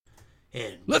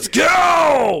And let's go!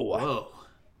 Whoa.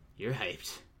 You're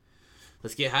hyped.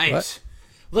 Let's get hyped.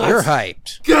 You're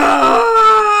hyped. Go!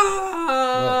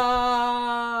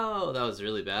 Whoa. That was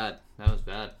really bad. That was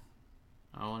bad.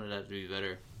 I wanted that to be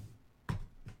better.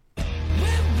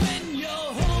 When you're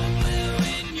home,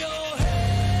 we're in your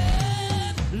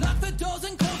head. Lock the doors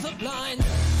and close the blinds.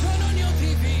 Turn on your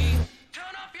TV. Turn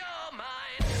off your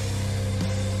mind.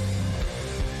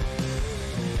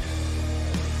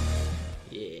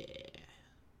 Yeah.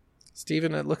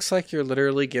 Steven, it looks like you're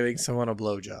literally giving someone a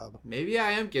blowjob. Maybe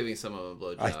I am giving someone a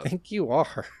blowjob. I think you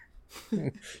are.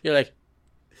 You're like...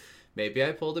 Maybe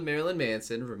I pulled a Marilyn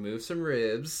Manson, removed some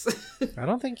ribs. I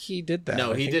don't think he did that.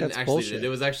 No, he didn't actually. Bullshit. It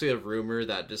was actually a rumor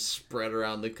that just spread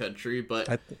around the country,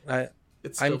 but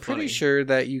it's still I'm pretty funny. sure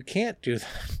that you can't do that.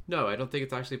 No, I don't think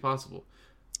it's actually possible.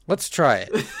 Let's try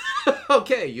it.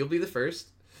 Okay, you'll be the first.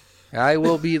 I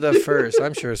will be the first.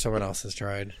 I'm sure someone else has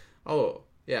tried. Oh,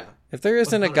 yeah. If there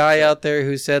isn't 100%. a guy out there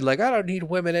who said, like, I don't need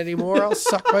women anymore, I'll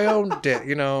suck my own dick.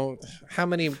 You know, how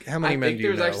many men do you know? I think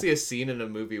there's actually a scene in a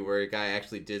movie where a guy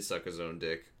actually did suck his own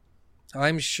dick.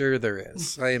 I'm sure there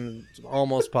is. I am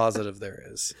almost positive there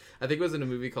is. I think it was in a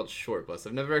movie called Short Bus.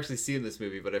 I've never actually seen this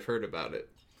movie, but I've heard about it.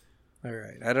 All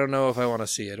right. I don't know if I want to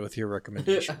see it with your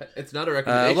recommendation. It's not a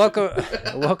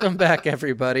recommendation. Welcome back,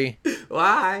 everybody.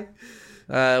 Why?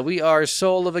 We are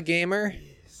Soul of a Gamer.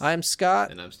 Yes. I'm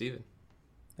Scott. And I'm Steven.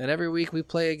 And every week we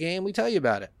play a game, we tell you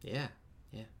about it. Yeah.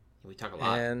 We talk a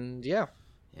lot. And Yeah.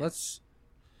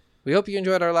 we hope you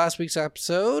enjoyed our last week's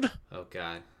episode. Oh,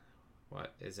 God.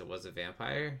 What is it? Was it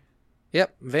Vampire?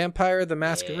 Yep, Vampire the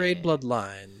Masquerade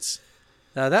Bloodlines.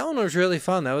 That one was really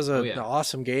fun. That was an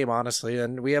awesome game, honestly.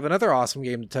 And we have another awesome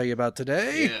game to tell you about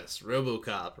today. Yes,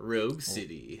 Robocop Rogue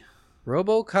City.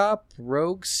 Robocop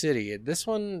Rogue City. This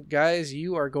one, guys,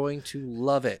 you are going to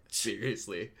love it.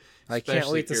 Seriously. I can't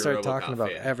wait to start talking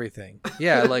about fan. everything.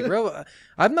 Yeah, like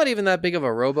I'm not even that big of a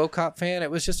Robocop fan. It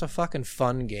was just a fucking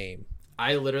fun game.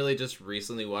 I literally just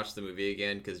recently watched the movie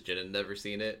again because Jen had never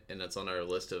seen it, and it's on our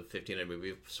list of 15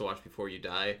 movies to watch before you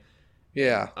die.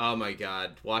 Yeah. Oh my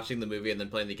god, watching the movie and then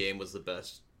playing the game was the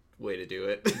best way to do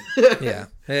it. Yeah.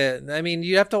 I mean,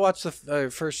 you have to watch the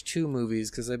first two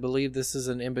movies because I believe this is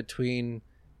an in-between.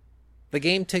 The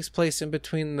game takes place in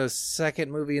between the second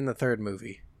movie and the third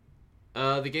movie.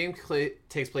 The game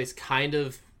takes place kind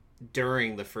of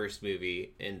during the first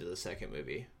movie into the second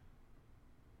movie.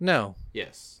 No.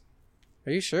 Yes.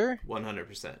 Are you sure?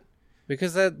 100%.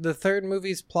 Because the third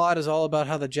movie's plot is all about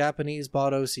how the Japanese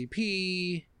bought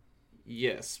OCP.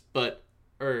 Yes,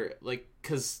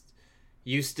 because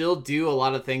you still do a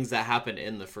lot of things that happen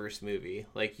in the first movie.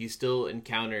 Like, you still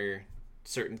encounter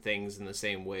certain things in the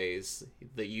same ways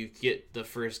that you get the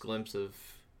first glimpse of.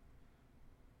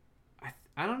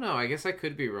 I don't know. I guess I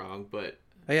could be wrong, but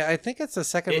Yeah, I think it's the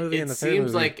second movie and the third movie. It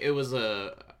seems like it was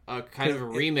a kind of a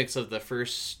remix of the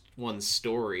first one's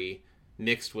story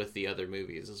mixed with the other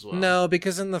movies as well. No,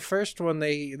 because in the first one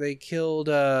they killed.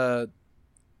 But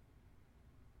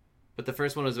the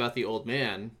first one was about the old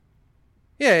man.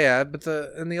 Yeah, but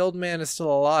the old man is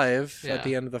still alive Yeah. at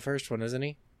the end of the first one, isn't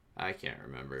he? I can't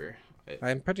remember.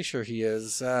 I'm pretty sure he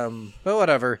is. But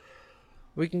whatever.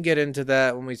 We can get into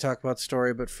that when we talk about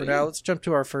story, but for now, let's jump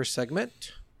to our first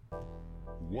segment.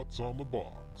 What's on the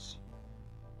box?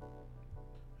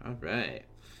 All right.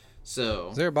 So,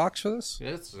 Is there a box for this?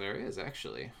 yes, there is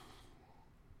actually.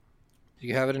 Do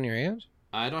you have it in your hand?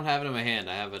 I don't have it in my hand.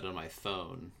 I have it on my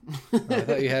phone. Oh, I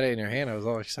thought you had it in your hand. I was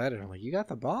all excited. I'm like, you got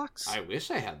the box? I wish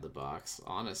I had the box,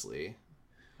 honestly.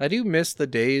 I do miss the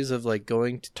days of like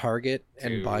going to Target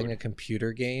and Dude. buying a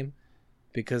computer game.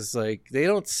 Because like they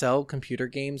don't sell computer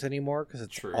games anymore because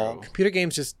it's True. all computer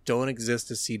games just don't exist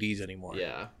as CDs anymore.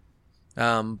 Yeah.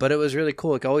 But it was really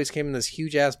cool. It always came in this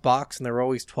huge ass box, and there were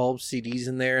always 12 CDs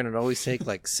in there, and it alwaed take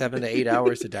like 7 to 8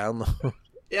 hours to download.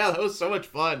 Yeah, that was so much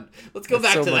fun. Let's go It's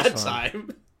back so to much that fun.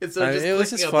 time. Instead of just it was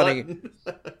clicking just a funny. button.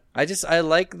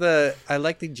 I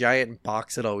like the giant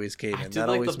box it always came in. I did That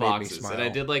like always the made me boxes, smile. and I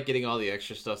did like getting all the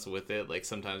extra stuff with it. Like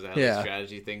sometimes I had Yeah. like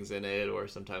strategy things in it, or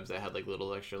sometimes I had like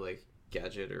little extra like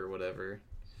gadget or whatever.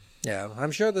 Yeah,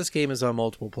 I'm sure this game is on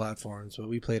multiple platforms, but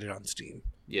we played it on Steam.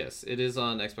 Yes, it is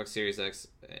on Xbox Series X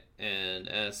and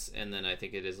S, and then I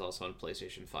think it is also on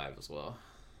PlayStation 5 as well.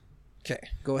 Okay,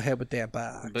 go ahead with that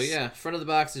box. But yeah, front of the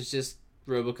box is just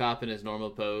Robocop in his normal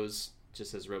pose.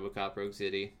 Just says Robocop Rogue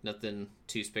City. Nothing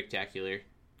too spectacular.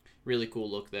 Really cool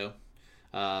look though.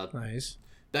 Nice.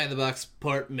 Back of the box,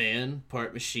 part man,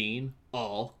 part machine,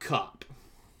 all cop.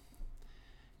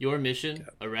 Your mission,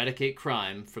 eradicate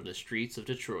crime from the streets of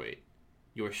Detroit.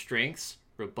 Your strengths,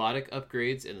 robotic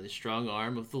upgrades and the strong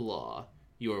arm of the law.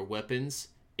 Your weapons,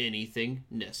 anything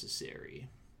necessary.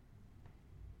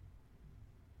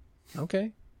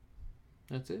 Okay.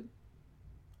 That's it.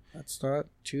 That's not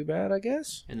too bad, I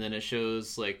guess. And then it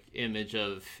shows like image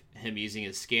of him using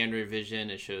his scanner vision.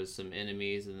 It shows some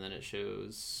enemies, and then it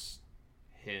shows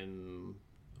him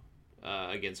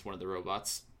against one of the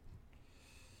robots.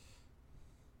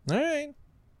 All right.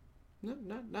 No,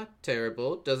 not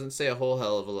terrible. Doesn't say a whole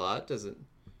hell of a lot. Doesn't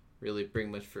really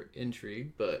bring much for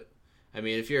intrigue. But I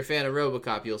mean, if you're a fan of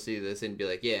Robocop, you'll see this and be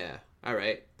like, yeah, all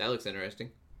right, that looks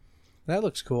interesting. That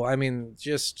looks cool. I mean,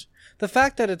 just the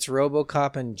fact that it's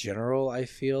RoboCop in general, I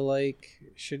feel like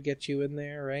should get you in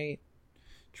there, right?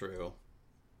 True.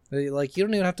 Like, you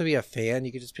don't even have to be a fan.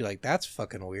 You could just be like, that's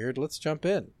fucking weird. Let's jump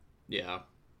in. Yeah.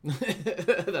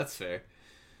 That's fair.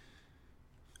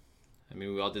 I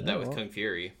mean, we all did that with Kung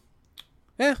Fury.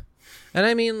 Yeah. And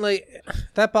I mean, like,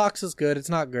 that box is good. It's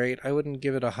not great. I wouldn't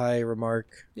give it a high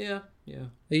remark. Yeah.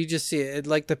 You just see it.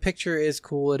 Like, the picture is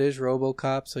cool. It is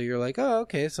RoboCop. So you're like, oh,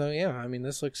 okay. So, yeah, I mean,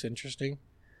 this looks interesting.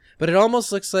 But it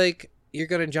almost looks like you're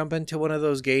going to jump into one of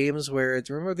those games where it's,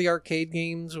 remember the arcade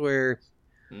games where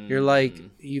you're like,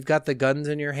 you've got the guns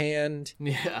in your hand.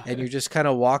 Yeah. And you're just kind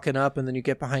of walking up, and then you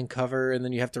get behind cover, and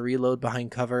then you have to reload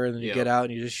behind cover, and then you get out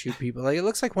and you just shoot people. Like, it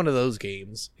looks like one of those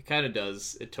games. It kind of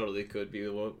does. It totally could be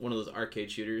one of those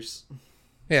arcade shooters.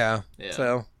 Yeah.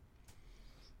 So,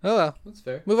 oh well. That's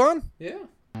fair. Move on. Yeah.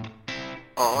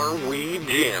 Are we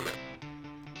jamming?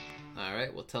 All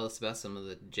right. Well, tell us about some of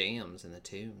the jams and the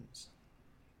tunes.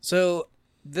 So,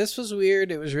 this was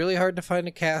weird. It was really hard to find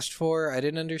a cast for. I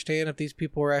didn't understand if these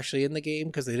people were actually in the game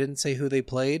because they didn't say who they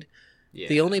played. Yeah.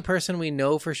 The only person we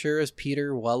know for sure is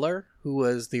Peter Weller, who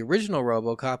was the original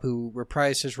RoboCop, who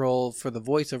reprised his role for the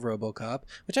voice of RoboCop,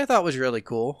 which I thought was really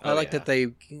cool. I like that they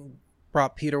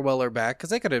brought Peter Weller back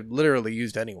because they could have literally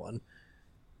used anyone.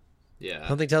 Yeah.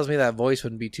 Something tells me that voice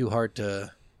wouldn't be too hard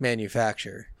to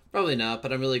manufacture. Probably not,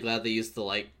 but I'm really glad they used the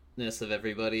likeness of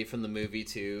everybody from the movie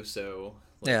too, so...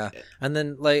 Yeah, and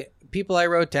then, like, people I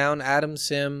wrote down, Adam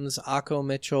Sims, Akko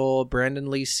Mitchell, Brandon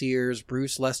Lee Sears,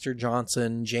 Bruce Lester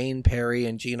Johnson, Jane Perry,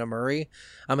 and Gina Murray.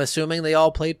 I'm assuming they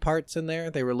all played parts in there.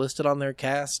 They were listed on their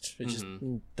cast. It just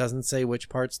doesn't say which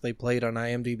parts they played on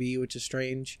IMDb, which is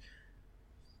strange.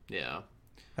 Yeah.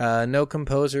 No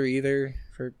composer either,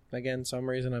 for, again, some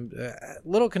reason. I'm a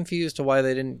little confused to why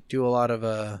they didn't do a lot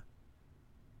of...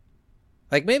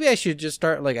 Like, maybe I should just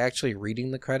start, like, actually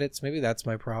reading the credits. Maybe that's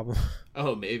my problem.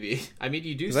 Oh, maybe. I mean,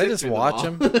 you do sit I just through watch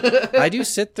them. I do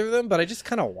sit through them, but I just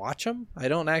kind of watch them. I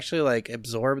don't actually, like,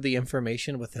 absorb the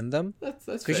information within them. That's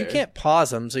because you can't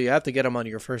pause them, so you have to get them on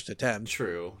your first attempt.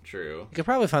 True. You could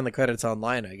probably find the credits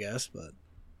online, I guess, but...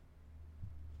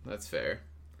 That's fair.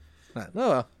 Oh,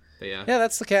 well. But yeah,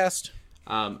 that's the cast.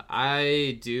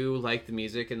 I do like the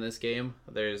music in this game.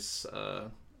 There's...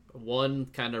 one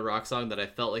kind of rock song that I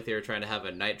felt like they were trying to have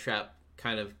a Night Trap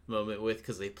kind of moment with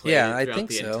because they played it throughout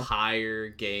the entire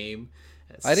game.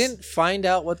 I didn't find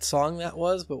out what song that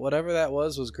was, but whatever that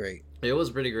was great. It was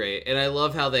pretty great, and I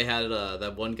love how they had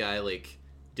that one guy like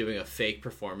doing a fake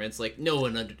performance, like no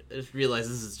one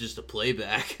realizes this is just a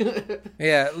playback.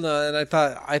 Yeah, no, and I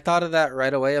thought of that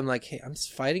right away. I'm like, hey, I'm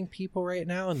just fighting people right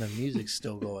now, and the music's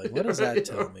still going. What does that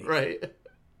tell me? Right.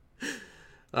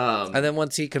 And then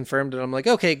once he confirmed it, I'm like,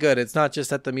 okay, good. It's not just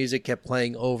that the music kept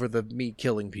playing over the me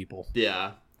killing people.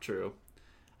 Yeah, true.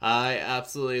 I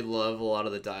absolutely love a lot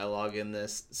of the dialogue in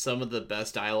this. Some of the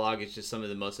best dialogue is just some of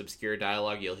the most obscure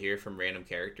dialogue you'll hear from random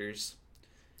characters.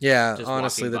 Yeah,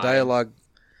 honestly, the dialogue,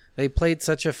 they played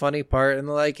such a funny part. And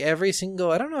like every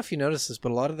single, I don't know if you noticed this,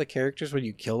 but a lot of the characters, when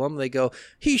you kill them, they go,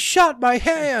 he shot my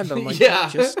hand. I'm like,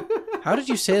 yeah. How did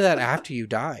you say that after you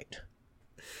died?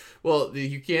 Well,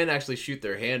 you can actually shoot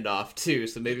their hand off too,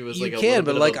 so maybe it was like you a can,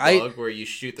 little bit of a bug where you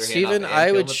shoot their hand off and kill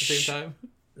them at the same time.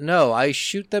 No, I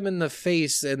shoot them in the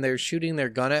face, and they're shooting their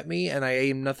gun at me, and I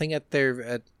aim nothing at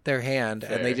their hand,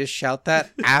 and they just shout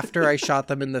that after I shot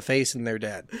them in the face, and they're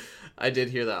dead. I did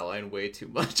hear that line way too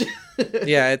much.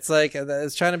 Yeah, it's like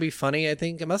it's trying to be funny. I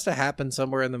think it must have happened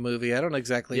somewhere in the movie. I don't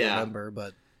exactly remember,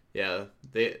 but yeah,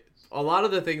 a lot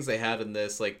of the things they have in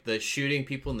this, like the shooting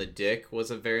people in the dick was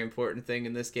a very important thing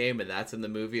in this game, and that's in the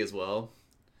movie as well.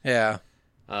 Yeah.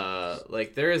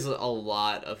 Like there is a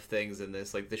lot of things in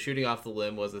this. Like the shooting off the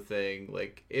limb was a thing.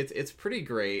 Like it's pretty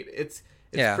great. It's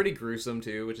pretty gruesome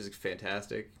too, which is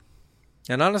fantastic.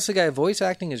 And honestly, guy, voice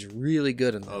acting is really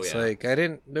good in this. Oh, yeah.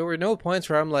 Like there were no points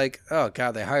where I'm like, oh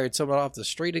god, they hired someone off the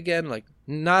street again. Like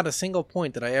not a single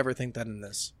point did I ever think that in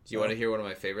this. Do you want to hear one of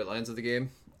my favorite lines of the game?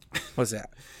 What's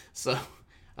that? So,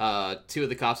 two of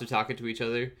the cops are talking to each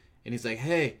other, and he's like,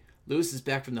 hey, Lewis is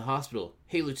back from the hospital.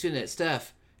 Hey, Lieutenant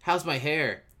Steph, how's my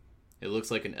hair? It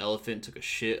looks like an elephant took a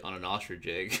shit on an ostrich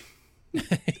egg.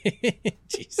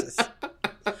 Jesus.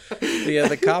 Yeah,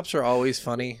 the cops are always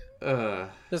funny. Uh,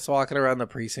 Just walking around the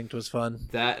precinct was fun.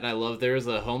 That, and I love, there's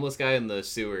a homeless guy in the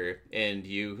sewer, and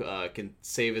you can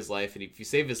save his life, and if you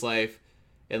save his life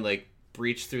and, like,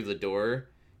 breach through the door,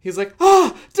 he's like,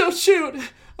 oh, don't shoot!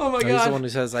 Oh my god. He's the one who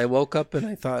says, I woke up and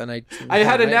I thought, and I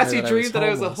had a nasty dream that I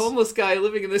was a homeless. homeless guy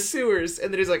living in the sewers,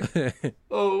 and then he's like,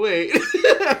 oh wait.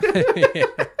 Yeah.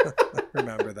 I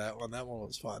remember that one. That one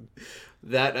was fun.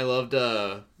 That, I loved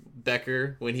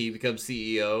Becker when he becomes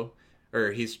CEO,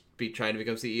 or he's trying to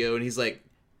become CEO, and he's like,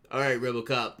 alright,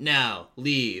 Robocop, now,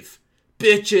 leave.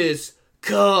 Bitches,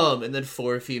 come! And then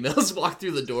 4 females walk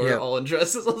through the door all in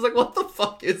dresses. I was like, what the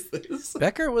fuck is this?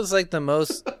 Becker was like the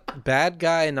most bad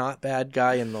guy, not bad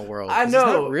guy in the world. I know.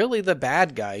 He's not really the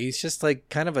bad guy. He's just like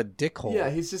kind of a dickhole. Yeah,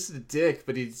 he's just a dick,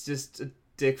 but he's just a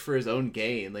dick for his own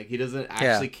gain. Like, he doesn't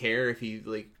actually care if he,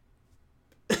 like,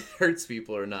 hurts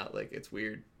people or not. Like, it's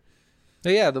weird.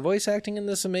 But yeah, the voice acting in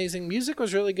this amazing. Music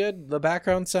was really good. The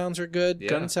background sounds were good. Yeah.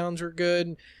 Gun sounds were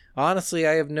good. Honestly,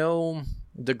 I have no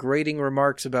degrading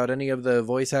remarks about any of the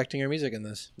voice acting or music in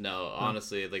this. No,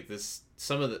 honestly, like this,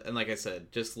 some of the, and like I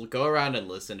said, just go around and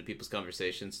listen to people's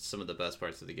conversations. Some of the best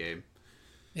parts of the game.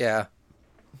 Yeah.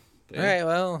 But All right,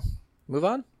 well, move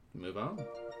on. Move on.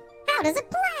 How does it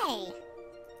play?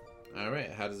 All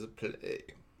right, how does it play?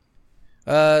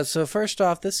 So first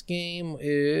off, this game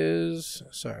is...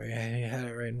 Sorry, I had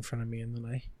it right in front of me and then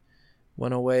I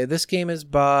went away. This game is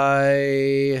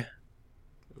by...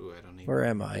 Ooh, I don't even... Where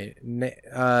am I?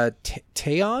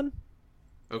 Teon?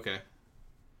 Okay.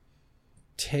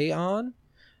 Teon?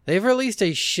 They've released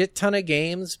a shit ton of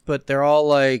games, but they're all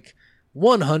like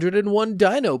 101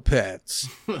 dino pets,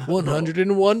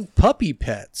 101 puppy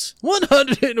pets,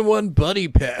 101 bunny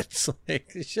pets,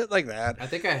 like shit like that. I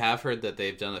think I have heard that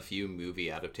they've done a few movie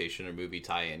adaptation or movie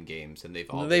tie-in games, and they've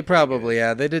all. They probably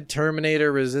They did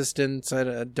Terminator Resistance.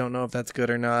 I don't know if that's good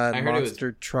or not. I heard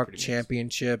Monster Truck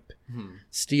Championship, nice.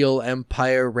 Steel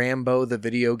Empire, Rambo the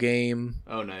video game.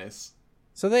 Oh, nice.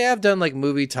 So they have done like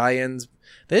movie tie-ins.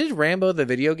 They did Rambo the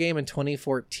video game in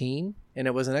 2014, and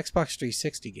it was an Xbox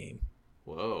 360 game.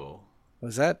 Whoa.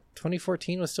 Was that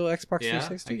 2014? Was still Xbox Yeah,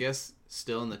 360? I guess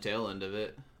still in the tail end of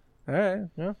it. All right,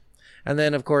 yeah. And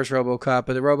then of course Robocop,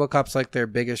 but the Robocop's like their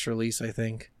biggest release, I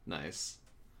think. Nice.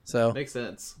 So Makes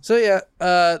sense. So yeah,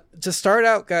 to start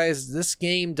out, guys, this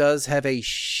game does have a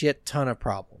shit ton of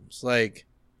problems. Like,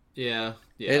 Yeah.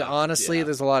 it honestly,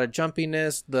 there's a lot of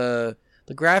jumpiness. The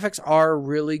graphics are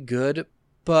really good,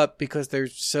 but because they're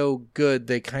so good,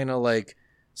 they kind of like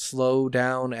slow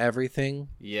down everything.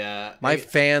 Yeah. My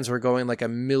fans were going like a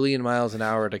million miles an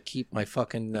hour to keep my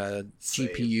fucking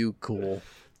GPU cool.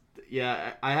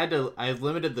 Yeah, I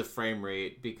limited the frame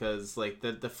rate because like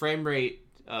the frame rate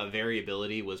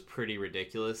variability was pretty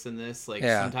ridiculous in this. Like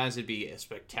sometimes it'd be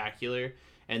spectacular,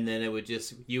 and then it would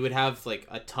you would have like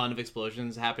a ton of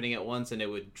explosions happening at once, and it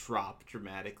would drop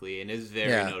dramatically, and it's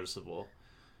very noticeable.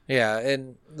 Yeah,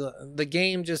 and the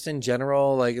game just in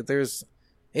general, like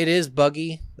it is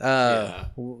buggy. The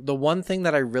one thing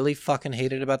that I really fucking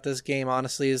hated about this game,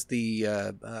 honestly, is the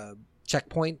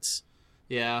checkpoints.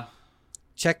 Yeah.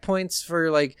 Checkpoints for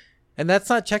like, and that's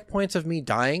not checkpoints of me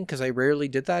dying, because I rarely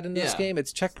did that in this game.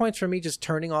 It's checkpoints for me just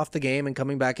turning off the game and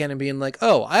coming back in and being like,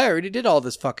 oh, I already did all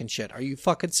this fucking shit. Are you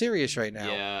fucking serious right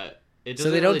now? Yeah.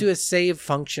 So they don't do a save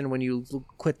function when you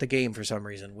quit the game for some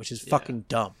reason, which is fucking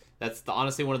dumb. That's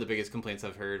honestly one of the biggest complaints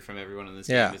I've heard from everyone in this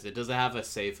game is it doesn't have a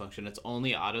save function. It's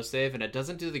only autosave, and it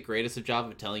doesn't do the greatest of job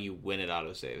of telling you when it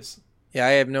autosaves. Yeah,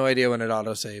 I have no idea when it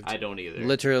autosaved. I don't either.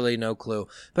 Literally no clue.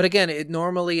 But again,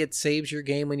 it saves your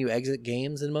game when you exit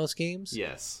games in most games.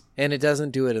 Yes. And it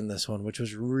doesn't do it in this one, which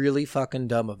was really fucking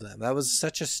dumb of them. That was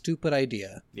such a stupid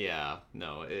idea. Yeah,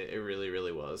 no, it really,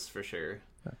 really was, for sure.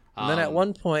 And then at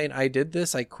one point, I did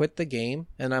this. I quit the game,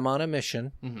 and I'm on a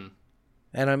mission. Mm-hmm.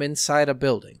 And I'm inside a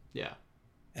building. Yeah.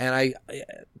 And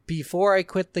before I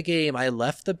quit the game, I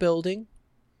left the building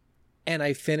and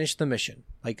I finished the mission.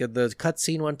 Like the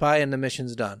cutscene went by and the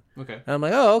mission's done. Okay. And I'm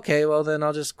like, oh, okay, well then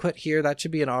I'll just quit here. That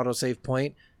should be an autosave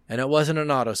point. And it wasn't an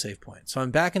autosave point. So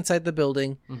I'm back inside the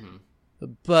building. Mm-hmm.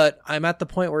 But I'm at the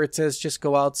point where it says just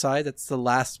go outside. That's the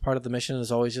last part of the mission,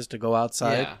 is always just to go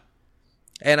outside. Yeah.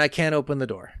 And I can't open the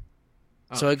door.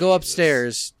 So I go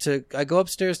upstairs to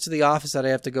the office that I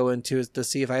have to go into to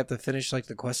see if I have to finish like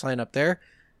the quest line up there.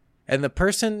 And the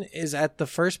person is at the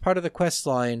first part of the quest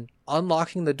line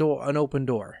unlocking the door, an open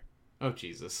door. Oh,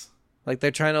 Jesus. Like they're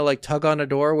trying to like tug on a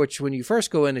door, which when you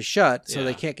first go in is shut. So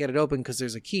they can't get it open because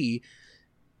there's a key.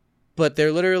 but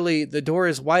they're literally, the door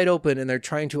is wide open and they're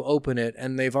trying to open it,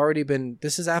 and they've already been,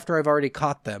 this is after I've already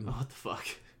caught them. Oh, what the fuck?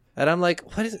 And I'm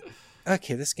like, what is it?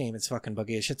 Okay, this game is fucking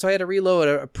buggy as shit. So I had to reload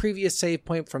a previous save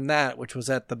point from that, which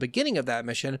was at the beginning of that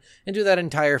mission, and do that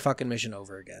entire fucking mission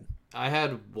over again. I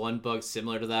had one bug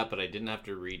similar to that, but I didn't have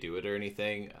to redo it or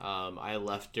anything. I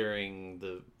left during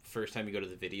the first time you go to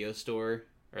the video store,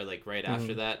 or like right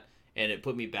after that, and it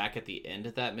put me back at the end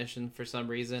of that mission for some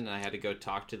reason, and I had to go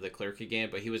talk to the clerk again,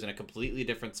 but he was in a completely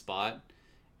different spot,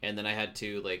 and then I had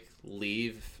to like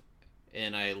leave,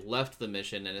 and I left the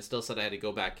mission, and it still said I had to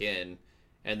go back in.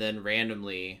 And then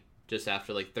randomly, just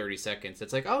after like 30 seconds,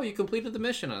 it's like, oh, you completed the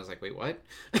mission. I was like, wait, what?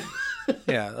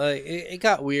 Yeah, it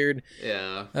got weird.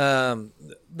 Yeah.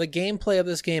 The gameplay of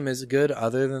this game is good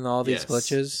other than all these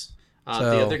glitches.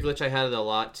 The other glitch I had a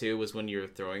lot, too, was when you were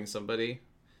throwing somebody.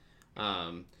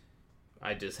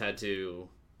 I just had to,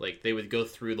 like, they would go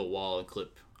through the wall and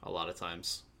clip a lot of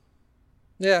times.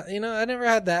 Yeah, I never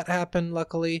had that happen,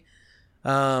 luckily.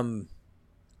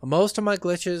 Most of my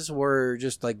glitches were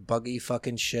just like buggy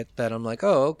fucking shit that I'm like,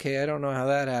 oh, okay, I don't know how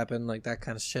that happened, like that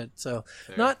kind of shit. So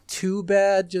Fair. Not too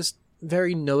bad, just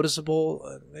very noticeable.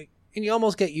 And you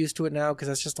almost get used to it now because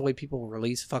that's just the way people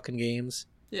release fucking games.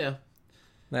 Yeah.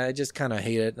 I just kind of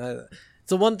hate it. It's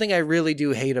the one thing I really do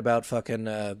hate about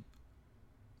fucking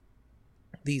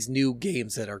these new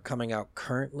games that are coming out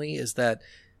currently is that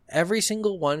every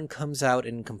single one comes out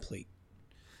incomplete.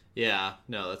 Yeah,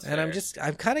 no, that's fair. And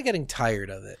I'm kind of getting tired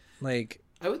of it. Like,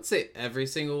 I would say every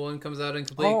single one comes out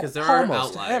incomplete because there are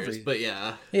outliers, but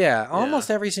yeah. Yeah, almost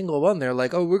every single one. They're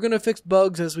like, oh, we're going to fix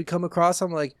bugs as we come across.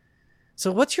 I'm like,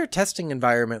 so what's your testing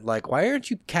environment like? Why aren't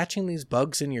you catching these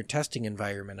bugs in your testing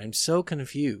environment? I'm so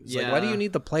confused. Yeah. Like, why do you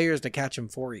need the players to catch them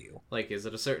for you? Like, is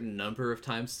it a certain number of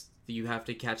times you have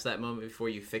to catch that moment before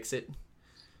you fix it?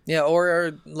 Yeah,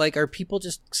 or are people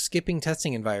just skipping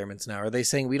testing environments now? Are they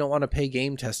saying we don't want to pay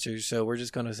game testers, so we're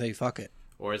just going to say fuck it?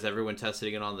 Or is everyone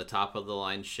testing it on the top of the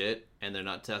line shit, and they're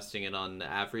not testing it on the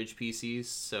average PCs?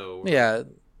 So yeah,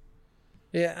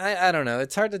 I don't know.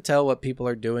 It's hard to tell what people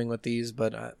are doing with these,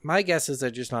 but my guess is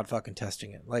they're just not fucking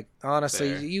testing it. Like,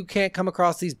 honestly, Fair. You can't come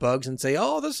across these bugs and say,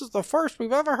 oh, this is the first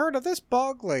we've ever heard of this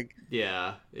bug. Like,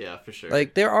 yeah, for sure.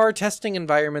 Like, there are testing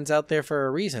environments out there for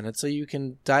a reason. It's so you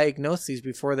can diagnose these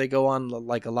before they go on,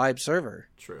 like, a live server.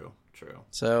 True.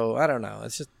 So, I don't know.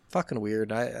 It's just fucking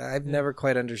weird. I've never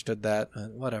quite understood that.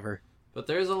 Whatever. But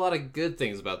there's a lot of good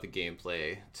things about the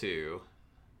gameplay, too.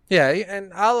 Yeah,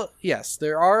 and yes,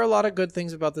 there are a lot of good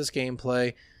things about this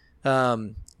gameplay.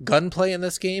 Gunplay in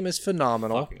this game is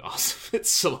phenomenal. Fucking awesome. It's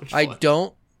so much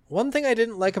fun. One thing I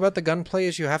didn't like about the gunplay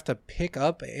is you have to pick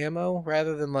up ammo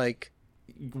rather than like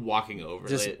walking over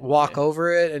just it. Walk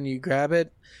over it and you grab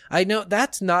it. I know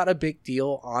that's not a big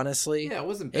deal, honestly. Yeah, it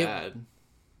wasn't bad.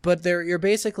 But you're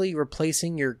basically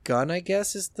replacing your gun, I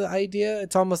guess, is the idea.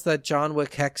 It's almost that John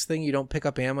Wick Hex thing. You don't pick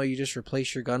up ammo, you just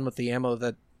replace your gun with the ammo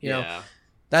that, you know.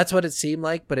 That's what it seemed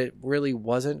like, but it really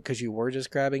wasn't because you were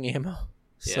just grabbing ammo.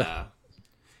 So, yeah.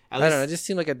 I don't know. It just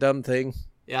seemed like a dumb thing.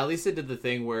 Yeah, at least it did the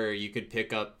thing where you could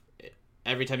pick up,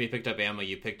 every time you picked up ammo,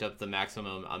 you picked up the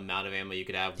maximum amount of ammo you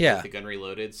could have with the gun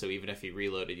reloaded. So even if you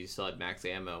reloaded, you still had max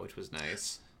ammo, which was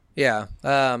nice. Yeah.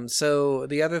 So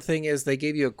the other thing is they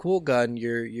gave you a cool gun,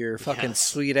 your fucking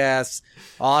sweet ass,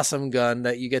 awesome gun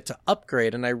that you get to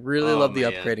upgrade, and I really love the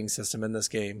upgrading system in this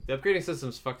game. The upgrading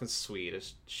system's fucking sweet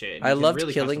as shit. I loved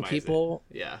killing people.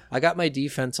 Yeah. I got my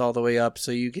defense all the way up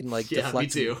so you can like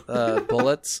deflect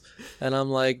bullets, and I'm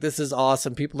like, this is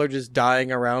awesome. People are just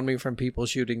dying around me from people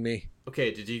shooting me.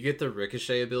 Okay, did you get the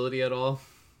ricochet ability at all?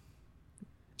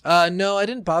 No, I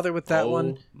didn't bother with that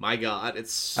one. Oh my god,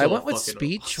 it's so I went with fucking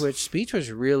speech, awesome. which speech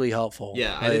was really helpful.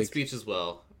 Yeah, I did speech as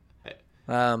well.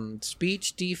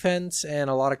 Speech, defense, and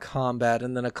a lot of combat,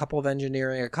 and then a couple of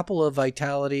engineering, a couple of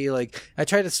vitality. Like, I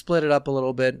tried to split it up a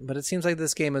little bit, but it seems like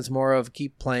this game is more of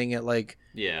keep playing it like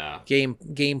game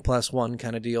 +1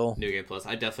 kind of deal. New Game Plus.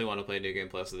 I definitely want to play New Game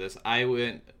Plus with this. I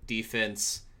went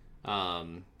defense,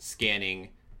 scanning,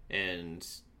 and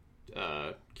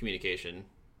communication.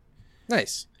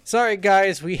 Nice. Sorry,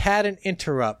 guys, we had an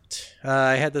interrupt.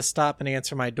 I had to stop and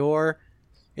answer my door.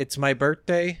 It's my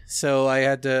birthday, so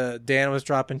Dan was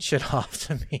dropping shit off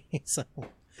to me. So,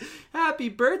 happy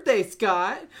birthday,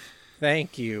 Scott!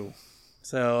 Thank you.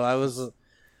 So I was,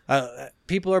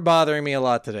 people are bothering me a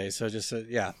lot today. So just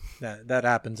that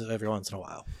happens every once in a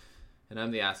while. And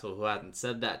I'm the asshole who hadn't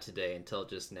said that today until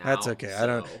just now. That's okay.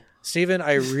 So. Steven,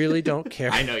 I really don't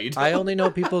care. I know you don't. I only know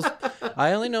people's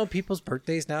I only know people's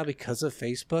birthdays now because of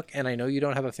Facebook, and I know you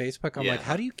don't have a Facebook. I'm like,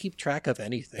 how do you keep track of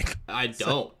anything? I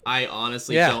don't. I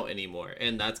honestly don't anymore.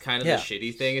 And that's kind of the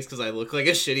shitty thing is because I look like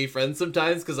a shitty friend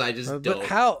sometimes because I just don't. But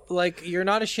how, like, you're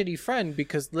not a shitty friend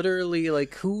because literally,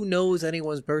 like, who knows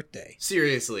anyone's birthday?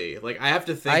 Seriously. Like, I have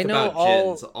to think about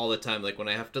Jen's all the time. Like, when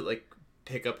I have to, like,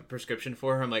 pick up a prescription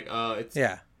for her, I'm like, it's...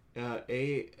 Yeah.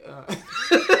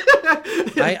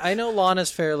 I know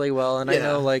Lana's fairly well, and I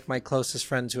know like my closest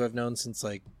friends who I've known since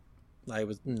like I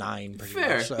was 9 pretty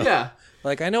much. So, yeah.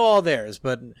 Like I know all theirs,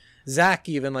 but Zach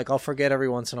even like I'll forget every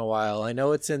once in a while. I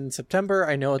know it's in September,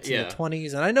 I know it's in the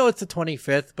 20s, and I know it's the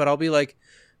 25th, but I'll be like,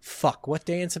 fuck, what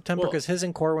day in September? Because his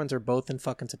and Corwin's are both in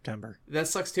fucking September. That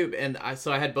sucks too. And I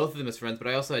had both of them as friends, but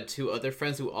I also had 2 other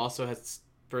friends who also had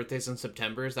birthdays in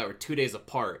September's that were 2 days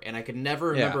apart, and I could never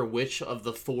remember which of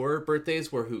the 4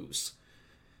 birthdays were whose.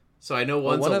 So I know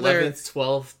one's 11th,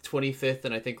 12th, 25th,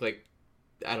 and I think like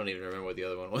I don't even remember what the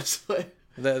other one was.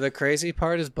 The crazy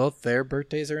part is both their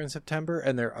birthdays are in September,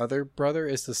 and their other brother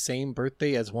is the same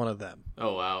birthday as one of them.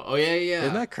 Oh wow! Oh yeah.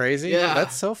 Isn't that crazy? Yeah,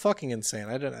 that's so fucking insane.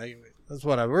 That's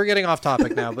whatever. We're getting off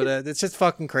topic now, but it's just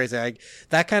fucking crazy.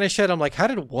 That kind of shit. I'm like, how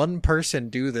did one person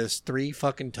do this 3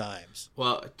 fucking times?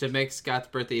 Well, to make Scott's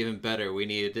birthday even better, we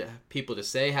needed people to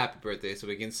say happy birthday so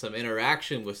we get some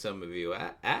interaction with some of you.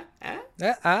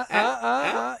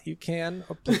 You can.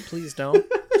 Oh, please don't.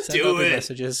 Send do other it.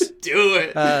 Messages. Do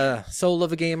it. Soul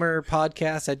of a Gamer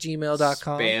podcast at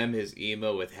gmail.com. Spam his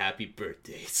email with happy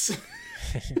birthdays.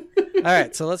 All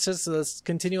right, so let's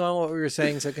continue on what we were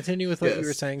saying. So continue with what you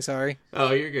were saying. Sorry.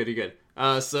 Oh, you're good. You're good.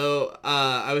 So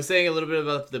I was saying a little bit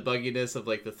about the bugginess of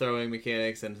like the throwing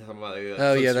mechanics and how about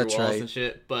that's walls right and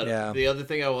shit. But the other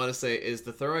thing I want to say is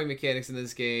the throwing mechanics in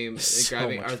this game and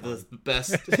grabbing are the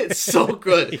best. It's so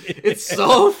good. It's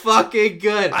so fucking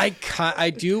good.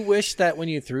 I do wish that when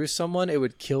you threw someone, it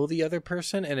would kill the other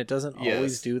person, and it doesn't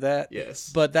always do that. Yes,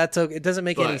 but that's okay. It doesn't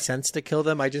make any sense to kill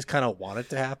them. I just kind of want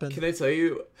it to happen. Can I tell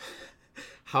you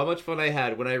how much fun I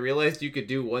had when I realized you could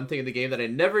do one thing in the game that I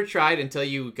never tried until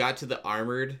you got to the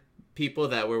armored people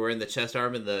that were wearing the chest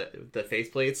arm and the face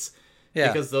plates.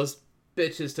 Yeah. Because those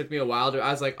bitches took me a while to...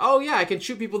 I was like, oh yeah, I can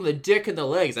shoot people in the dick and the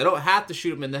legs. I don't have to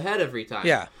shoot them in the head every time.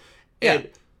 Yeah. And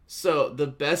so the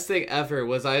best thing ever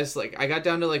was I got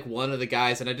down to like one of the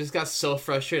guys and I just got so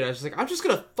frustrated. I was just like, I'm just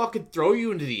going to fucking throw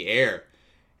you into the air.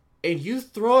 And you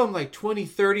throw him like 20,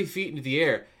 30 feet into the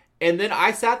air. And then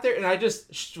I sat there and I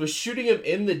just was shooting him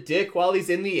in the dick while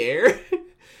he's in the air.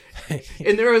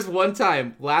 And there was one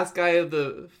time, last guy of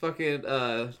the fucking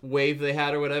wave they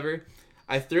had or whatever,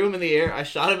 I threw him in the air, I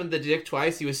shot him in the dick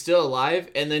twice, he was still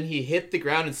alive, and then he hit the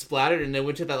ground and splattered and then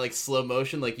went to that like slow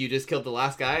motion like you just killed the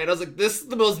last guy. And I was like, this is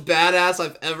the most badass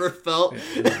I've ever felt.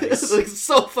 Nice. It's like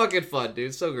so fucking fun,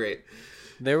 dude. So great.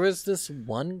 There was this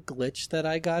one glitch that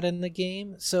I got in the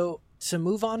game. So... to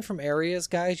move on from areas,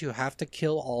 guys, you have to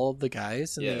kill all of the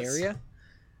guys in the area.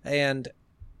 And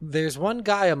there's one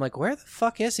guy, I'm like, where the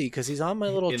fuck is he? Because he's on my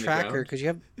little tracker. Because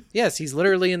he's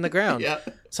literally in the ground. Yeah.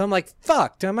 So I'm like,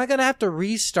 fuck, am I going to have to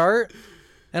restart?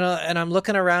 And I'm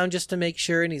looking around just to make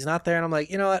sure, and he's not there. And I'm like,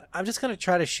 you know what? I'm just going to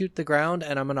try to shoot the ground,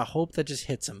 and I'm going to hope that just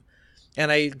hits him.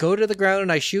 And I go to the ground,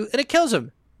 and I shoot, and it kills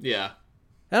him. Yeah.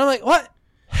 And I'm like, what?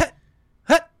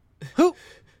 Who?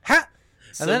 Ha?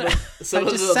 And then I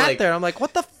just sat there. I'm like,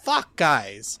 what the fuck,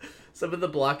 guys? Some of the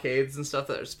blockades and stuff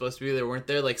that are supposed to be there weren't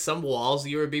there. Like some walls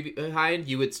you were behind,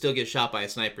 you would still get shot by a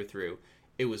sniper through.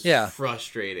 It was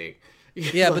frustrating.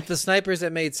 Yeah, but the snipers,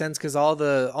 that made sense because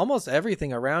almost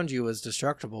everything around you was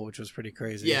destructible, which was pretty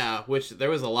crazy. Yeah, which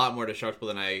there was a lot more destructible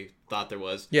than I thought there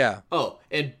was. Yeah. Oh,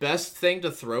 and best thing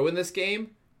to throw in this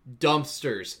game,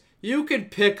 dumpsters. You can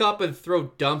pick up and throw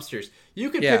dumpsters. You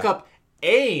can pick up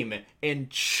aim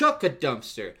and chuck a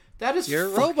dumpster. That is You're a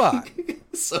robot.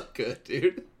 So good,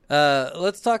 dude.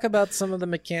 Let's talk about some of the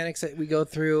mechanics that we go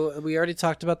through. We already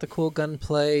talked about the cool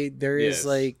gunplay. There is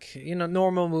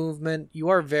normal movement. You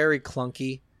are very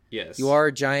clunky. Yes. You are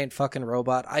a giant fucking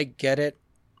robot. I get it.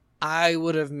 I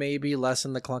would have maybe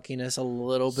lessened the clunkiness a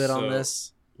little bit on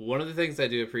this. One of the things I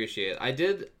do appreciate,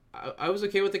 I was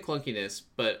okay with the clunkiness,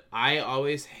 but I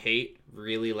always hate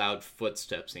really loud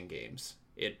footsteps in games.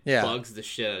 It bugs the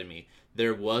shit out of me.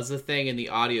 There was a thing in the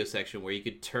audio section where you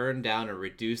could turn down or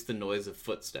reduce the noise of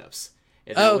footsteps.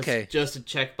 And that was just a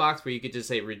checkbox where you could just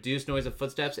say reduce noise of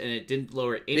footsteps, and it didn't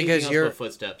lower anything else but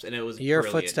footsteps. And it was your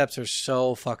brilliant. Footsteps are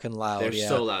so fucking loud. They're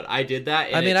so loud. I did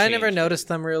that. And I never noticed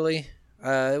them really.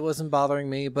 It wasn't bothering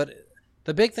me. But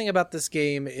the big thing about this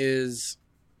game is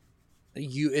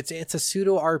it's a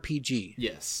pseudo RPG.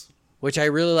 Yes. which I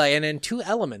really like, and then 2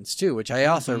 elements too, which I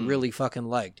also really fucking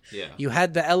liked. Yeah. You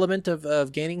had the element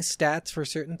of gaining stats for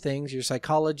certain things, your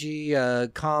psychology,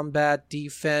 combat,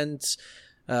 defense,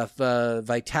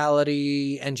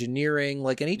 vitality, engineering,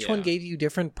 and each one gave you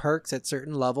different perks at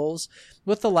certain levels,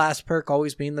 with the last perk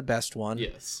always being the best one.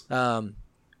 Yes.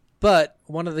 But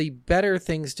one of the better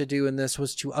things to do in this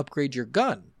was to upgrade your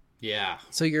gun. Yeah.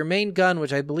 So your main gun,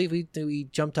 which I believe we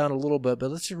jumped on a little bit,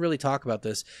 but let's just really talk about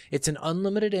this. It's an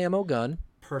unlimited ammo gun.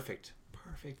 Perfect.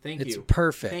 Thank you. It's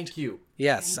perfect. Thank you.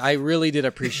 Yes, I really did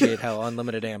appreciate how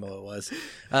unlimited ammo it was.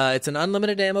 It's an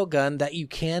unlimited ammo gun that you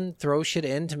can throw shit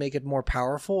in to make it more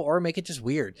powerful or make it just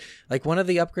weird. Like one of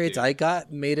the upgrades I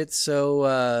got made it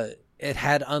so it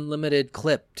had unlimited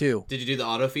clip too. Did you do the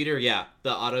auto feeder? Yeah,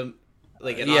 the auto.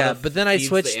 But then I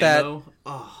switched that.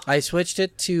 Oh. I switched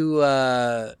it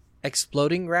to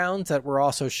exploding rounds that were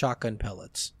also shotgun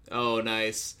pellets. Oh,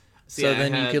 nice. See, so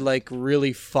then you could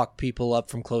really fuck people up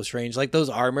from close range. Like those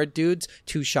armored dudes,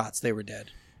 2 shots, they were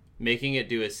dead. Making it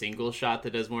do a single shot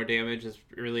that does more damage is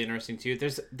really interesting too.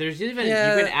 There's even you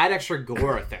can add extra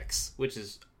gore effects, which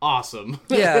is awesome.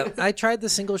 Yeah, I tried the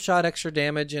single shot extra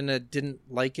damage and it didn't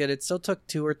like it. It still took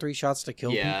 2 or 3 shots to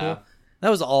kill people. That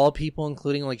was all people,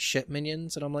 including shit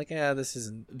minions, and I'm like, this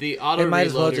isn't. The auto might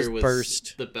as well reloader just was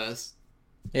burst. The best.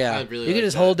 Yeah, I really you can like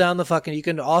just that. hold down the fucking. You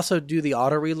can also do the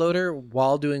auto reloader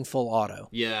while doing full auto.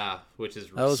 Yeah, which is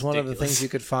that was one of the things you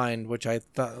could find, which I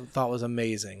thought was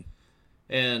amazing.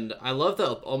 And I love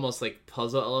the almost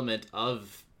puzzle element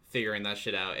of figuring that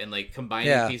shit out and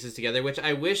combining pieces together. Which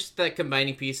I wish that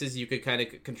combining pieces you could kind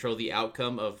of control the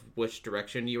outcome of which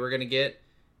direction you were going to get.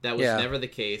 That was never the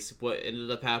case. What ended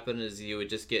up happening is you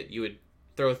would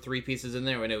throw 3 pieces in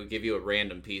there and it would give you a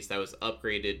random piece that was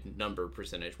upgraded number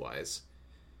percentage wise.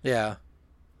 Yeah.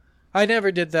 I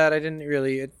never did that. I didn't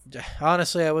really.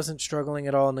 Honestly, I wasn't struggling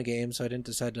at all in the game, so I didn't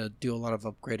decide to do a lot of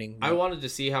upgrading. I wanted to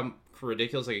see how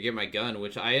ridiculous I could get my gun,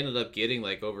 which I ended up getting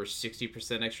over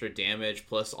 60% extra damage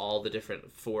plus all the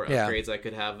different 4 upgrades I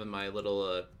could have in my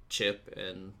little chip.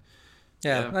 And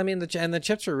I mean, the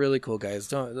chips are really cool,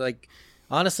 guys.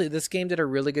 Honestly, this game did a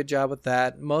really good job with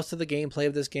that. Most of the gameplay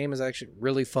of this game is actually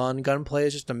really fun. Gunplay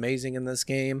is just amazing in this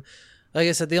game. Like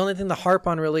I said, the only thing to harp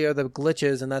on really are the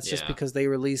glitches, and that's just because they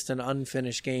released an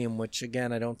unfinished game, which,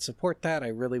 again, I don't support that. I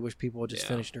really wish people would just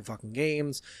finish their fucking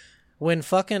games.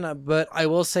 But I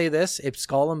will say this, if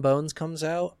Skull and Bones comes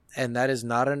out, and that is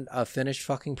not a finished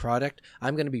fucking product,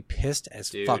 I'm going to be pissed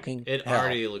as fucking it hell.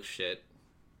 already looks shit.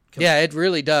 Yeah, it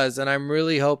really does, and I'm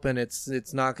really hoping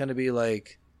it's not going to be,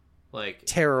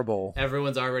 terrible.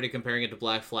 Everyone's already comparing it to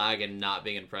Black Flag and not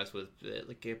being impressed with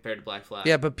it compared to Black Flag.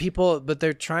 Yeah, but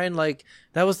they're trying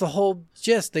that was the whole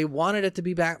gist. They wanted it to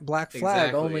be Black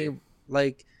Flag, only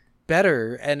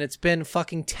better, and it's been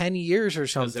fucking 10 years or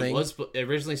something. It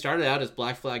originally started out as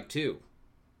Black Flag 2.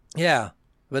 Yeah,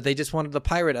 but they just wanted the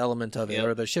pirate element of it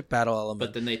or the ship battle element.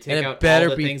 But then they take out all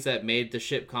the things that made the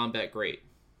ship combat great.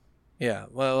 Yeah,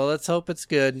 well, let's hope it's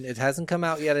good. It hasn't come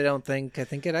out yet, I don't think. I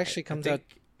think it actually comes out.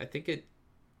 I think it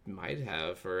might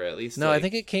have, or at least... No, I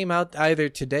think it came out either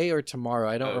today or tomorrow.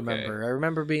 I don't remember. I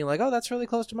remember being oh, that's really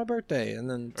close to my birthday. And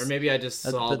then... Or maybe I just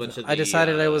saw a bunch of I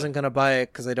decided I wasn't going to buy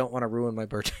it because I don't want to ruin my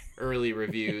birthday. Early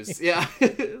reviews. Yeah,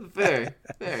 fair.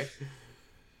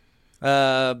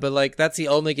 But that's the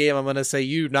only game I'm going to say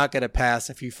you're not going to pass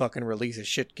if you fucking release a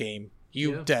shit game.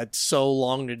 You had so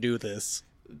long to do this.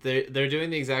 They're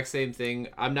doing the exact same thing.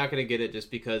 I'm not going to get it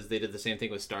just because they did the same thing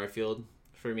with Starfield.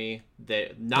 For me,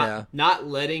 they not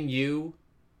letting you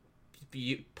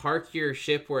park your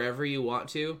ship wherever you want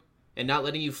to, and not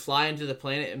letting you fly into the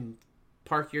planet and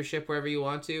park your ship wherever you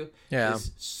want to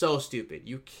is so stupid.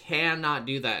 You cannot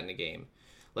do that in a game.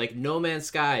 No Man's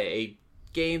Sky, a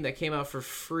game that came out for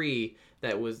free,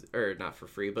 that was, or not for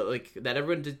free, but that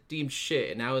everyone deemed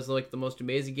shit, and now is the most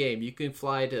amazing game. You can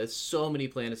fly to so many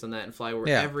planets on that and fly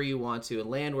wherever you want to and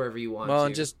land wherever you want to. Well,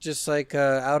 just like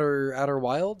Outer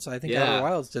Wilds, I think Outer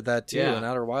Wilds did that too, and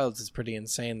Outer Wilds is pretty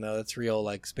insane though. That's real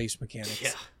space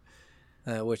mechanics.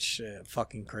 Which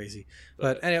fucking crazy.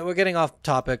 But anyway, we're getting off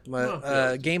topic.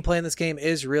 Gameplay in this game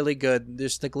is really good.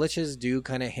 Just the glitches do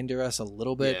kind of hinder us a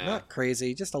little bit. Not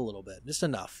crazy, just a little bit, just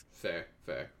enough. Fair.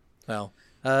 Well.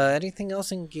 Anything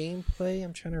else in gameplay?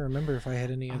 I'm trying to remember if I had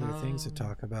any other things to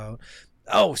talk about.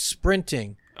 Oh,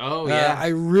 sprinting. Oh, yeah. I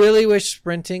really wish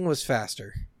sprinting was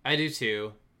faster. I do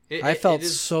too. I felt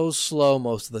so slow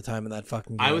most of the time in that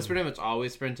fucking game. I was pretty much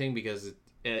always sprinting because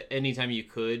anytime you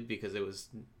could, because it was...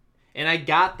 And I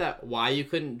got that why you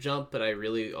couldn't jump, but I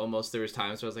really there was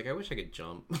times where I was I wish I could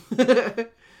jump.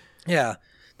 Yeah.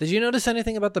 Did you notice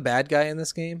anything about the bad guy in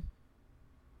this game?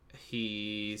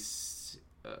 He's...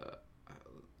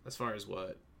 As far as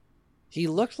what? He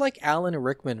looked like Alan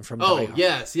Rickman from Die Oh, Hard.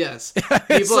 yes.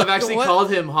 People have actually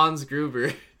called him Hans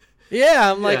Gruber.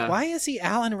 Yeah, I'm like, why is he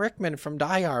Alan Rickman from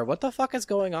Die Hard? What the fuck is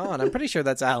going on? I'm pretty sure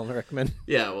that's Alan Rickman.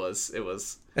 Yeah, it was.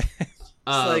 It's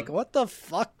like, what the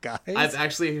fuck, guys? I've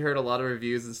actually heard a lot of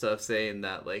reviews and stuff saying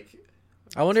that, like...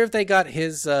 I wonder if they got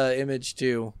his image,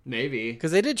 too. Maybe.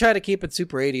 Because they did try to keep it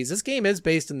super 80s. This game is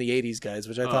based in the 80s, guys,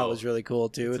 which I thought was really cool,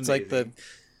 too. It's like the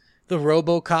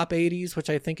Robocop 80s, which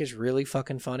I think is really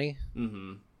fucking funny.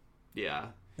 Mm-hmm. Yeah.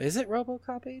 Is it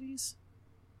Robocop 80s?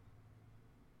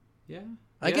 Yeah.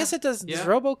 I guess it does. Yeah. Does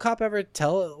RoboCop ever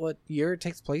tell what year it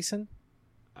takes place in?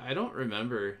 I don't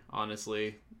remember,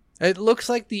 honestly. It looks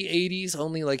like the 80s,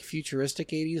 only like futuristic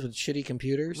 80s with shitty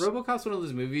computers. RoboCop's one of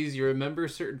those movies, you remember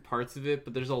certain parts of it,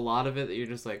 but there's a lot of it that you're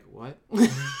just like, what?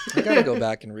 I gotta go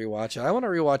back and rewatch it. I want to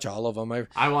rewatch all of them.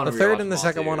 I want to The third and the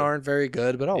second one aren't very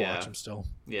good, but I'll watch them still.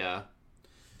 Yeah.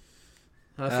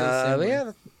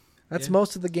 That's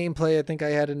most of the gameplay I think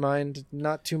I had in mind.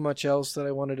 Not too much else that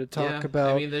I wanted to talk about.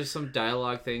 I mean, there's some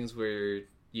dialogue things where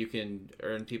you can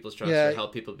earn people's trust or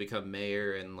help people become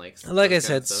mayor and like I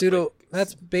said,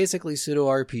 that's basically pseudo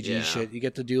RPG shit. You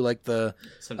get to do like the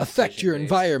affect your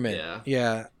environment.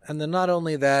 Yeah. And then not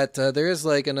only that, there is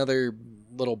like another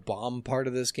little bomb part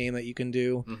of this game that you can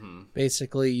do. Mm-hmm.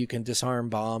 Basically, you can disarm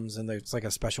bombs, and there's like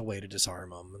a special way to disarm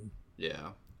them.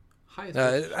 Yeah.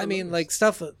 I mean, like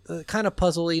stuff kind of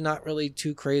puzzly, not really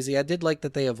too crazy. I did like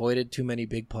that they avoided too many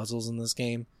big puzzles in this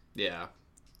game. Yeah.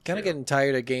 Kind of getting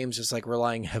tired of games just like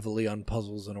relying heavily on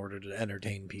puzzles in order to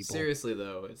entertain people. Seriously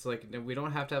though, it's like we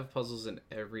don't have to have puzzles in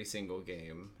every single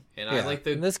game. And I like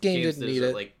the this game didn't need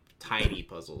it. Like tiny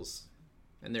puzzles,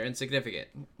 and they're insignificant.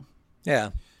 Yeah.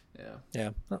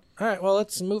 Yeah. All right. Well,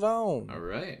 let's move on. All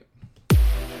right.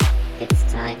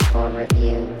 It's time for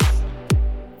reviews.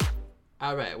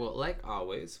 All right. Well, like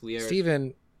always, we are.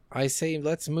 Steven, I say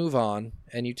let's move on,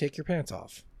 and you take your pants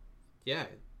off. Yeah.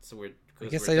 So I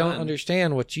guess I don't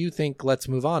understand what you think "let's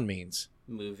move on" means.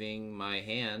 Moving my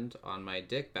hand on my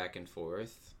dick back and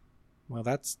forth. Well,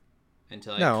 that's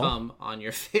until I come on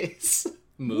your face.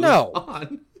 Move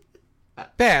on.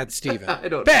 Bad, Steven. I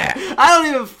don't. Bad. I don't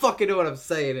even fucking know what I'm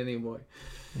saying anymore.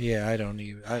 Yeah, I don't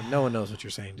even. No one knows what you're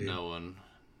saying, dude. No one.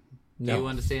 No. Do you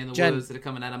understand the words that are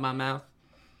coming out of my mouth?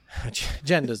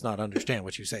 Jen does not understand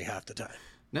what you say half the time.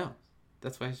 No,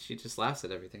 that's why she just laughs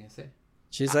at everything I say.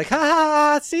 She's like,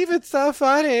 ha, Steven's so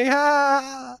funny,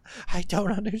 ha. I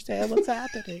don't understand what's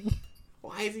happening.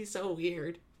 Why is he so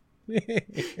weird?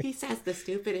 He says the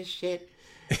stupidest shit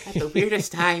at the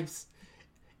weirdest times.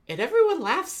 And everyone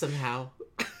laughs somehow.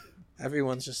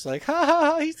 Everyone's just like,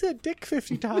 ha, he said dick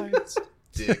 50 times.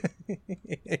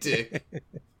 Dick.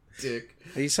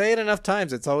 You say it enough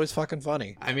times, it's always fucking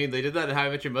funny. I mean, they did that in How I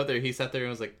Met Your Mother. He sat there and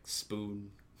was like,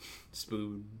 spoon.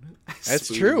 That's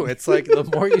true. It's like the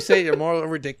more you say, the more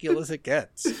ridiculous it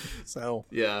gets. So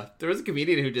yeah, there was a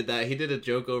comedian who did that. He did a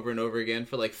joke over and over again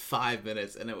for like 5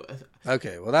 minutes, and it was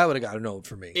okay. Well, that would have gotten old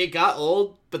for me. It got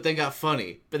old, but then got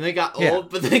funny. But then got old,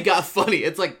 but then got funny.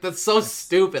 It's like that's so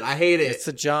stupid. I hate it. It's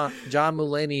the John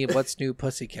Mulaney What's New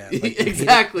Pussycat. Like,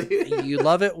 exactly. You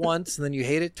love it once, and then you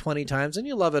hate it 20 times, and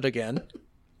you love it again.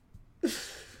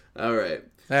 All right.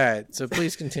 So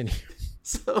please continue.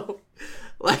 So.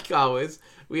 Like always,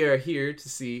 we are here to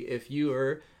see if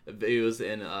your videos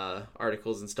and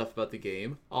articles and stuff about the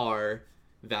game are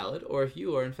valid, or if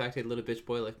you are in fact a little bitch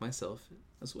boy like myself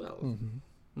as well.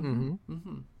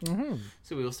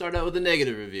 So we will start out with a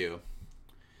negative review.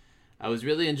 I was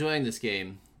really enjoying this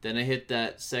game. Then I hit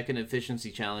that second efficiency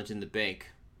challenge in the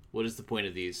bank. What is the point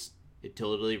of these? It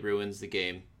totally ruins the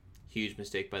game. Huge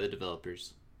mistake by the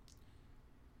developers.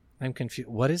 I'm confused.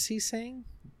 What is he saying?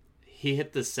 He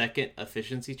hit the second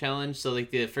efficiency challenge. So,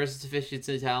 like, the first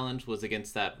efficiency challenge was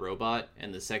against that robot,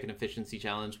 and the second efficiency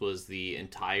challenge was the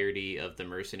entirety of the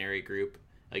mercenary group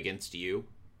against you.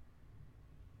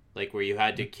 Like, where you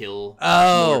had to kill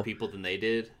more people than they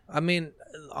did. I mean,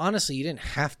 honestly, you didn't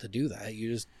have to do that.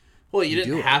 You just... Well, you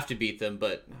didn't have to beat them,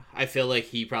 but I feel like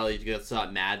he probably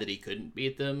got mad that he couldn't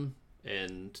beat them,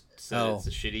 and so it's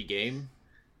a shitty game.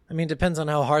 I mean, it depends on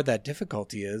how hard that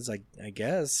difficulty is, I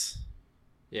guess.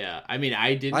 Yeah, I mean,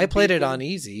 I didn't. I played it on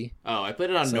easy. Oh, I played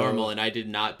it on normal, and I did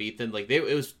not beat them. Like it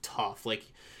was tough. Like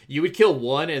you would kill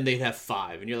one, and they'd have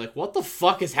 5, and you're like, "What the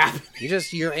fuck is happening?"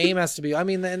 Your aim has to be. I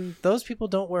mean, then those people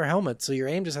don't wear helmets, so your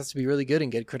aim just has to be really good and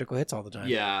get critical hits all the time.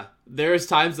 Yeah, there's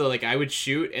times though, like I would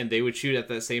shoot, and they would shoot at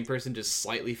that same person just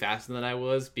slightly faster than I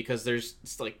was because there's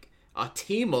like a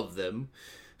team of them.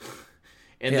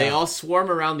 And they all swarm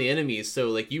around the enemies, so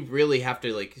like you really have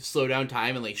to like slow down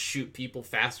time and like shoot people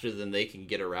faster than they can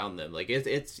get around them. Like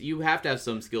it's you have to have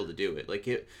some skill to do it. Like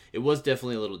it was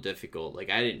definitely a little difficult. Like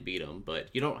I didn't beat them, but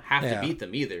you don't have to beat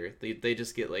them either. They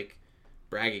just get like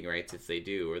bragging rights if they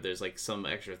do, or there's like some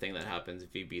extra thing that happens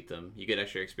if you beat them. You get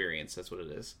extra experience. That's what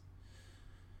it is.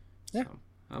 Yeah, so,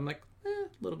 I'm like a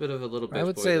little bit of a little bitch boy. I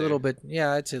would say there. a little bit.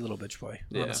 Yeah, I'd say a little bitch boy.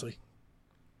 Honestly.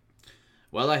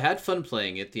 While I had fun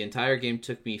playing it, the entire game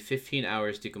took me 15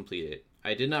 hours to complete it.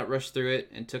 I did not rush through it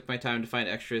and took my time to find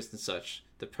extras and such.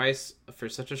 The price for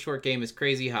such a short game is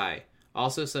crazy high.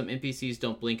 Also, some NPCs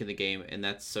don't blink in the game, and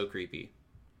that's so creepy.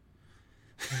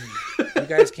 You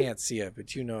guys can't see it,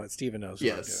 but you know it. Steven knows what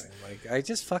I'm doing. Like, I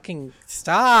just fucking...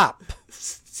 Stop!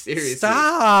 Seriously.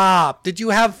 Stop! Did you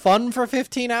have fun for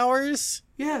 15 hours?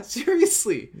 Yeah,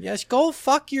 seriously. Yes, go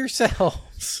fuck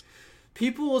yourselves.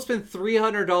 People will spend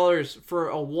 $300 for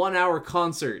a 1-hour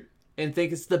concert and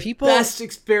think it's the best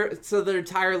experience of their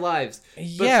entire lives. But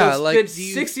yeah, they'll spend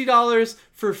 $60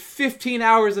 for 15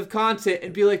 hours of content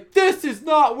and be like, this is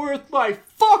not worth my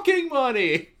fucking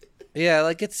money. Yeah,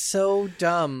 like it's so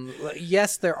dumb.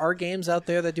 Yes, there are games out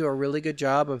there that do a really good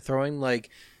job of throwing like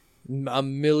a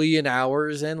million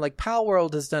hours in. Like Pal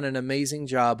World has done an amazing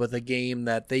job with a game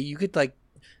that you could like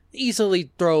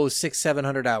easily throw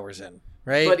 600-700 hours in.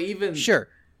 Right? But even... Sure.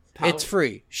 It's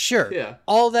free. Sure. Yeah.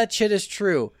 All that shit is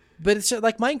true. But it's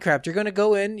like Minecraft. You're going to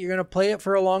go in, you're going to play it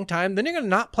for a long time, then you're going to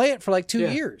not play it for like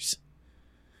 2 years.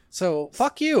 So,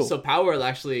 fuck you. So Power World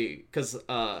actually... Because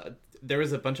there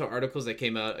was a bunch of articles that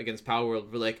came out against Power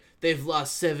World where like, they've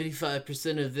lost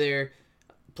 75% of their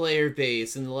player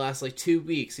base in the last like 2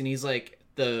 weeks. And he's like...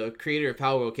 The creator of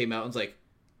Power World came out and was like,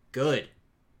 good.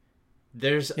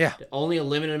 There's only a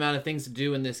limited amount of things to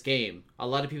do in this game. A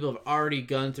lot of people have already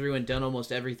gone through and done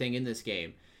almost everything in this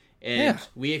game. And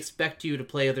we expect you to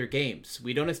play other games.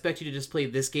 We don't expect you to just play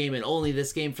this game and only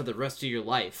this game for the rest of your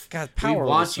life. God, Power we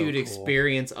want so you to cool.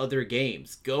 experience other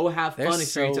games. Go have fun,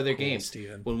 experience other games.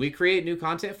 Steven. When we create new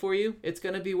content for you, it's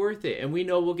going to be worth it. And we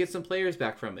know we'll get some players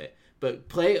back from it. But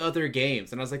play other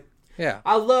games. And I was like,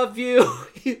 I love you.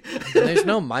 There's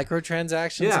no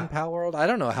microtransactions in Pal World. I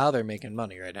don't know how they're making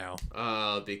money right now.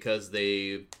 Because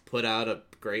they put out a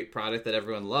great product that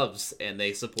everyone loves, and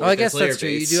they support. I guess their player that's true.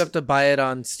 base. You do have to buy it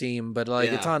on Steam, but like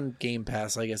it's on Game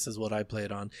Pass. I guess is what I play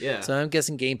it on. Yeah. So I'm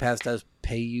guessing Game Pass does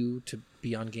pay you to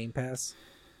be on Game Pass.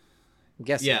 I'm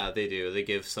guessing. Yeah, they do. They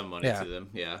give some money to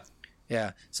them. Yeah.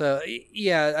 Yeah. So,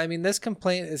 yeah, I mean, this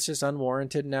complaint is just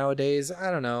unwarranted nowadays. I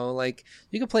don't know. Like,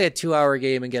 you can play a 2-hour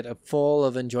game and get a full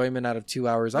of enjoyment out of 2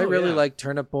 hours. I really like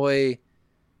Turnip Boy.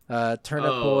 The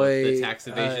tax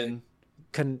evasion.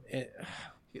 Turnip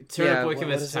Boy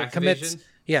commits tax evasion?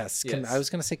 Yes. I was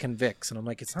going to say convicts, and I'm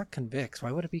like, it's not convicts.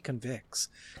 Why would it be convicts?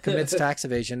 Commits tax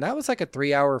evasion. That was like a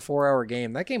 3-hour, 4-hour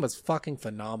game. That game was fucking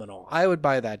phenomenal. I would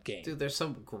buy that game. Dude, there's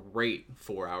some great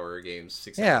 4-hour games,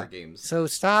 6-hour games. So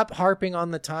stop harping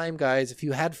on the time, guys. If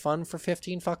you had fun for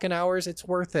 15 fucking hours, it's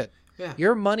worth it. Yeah.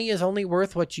 Your money is only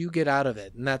worth what you get out of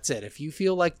it, and that's it. If you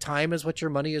feel like time is what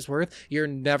your money is worth, you're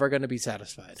never going to be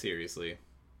satisfied. Seriously.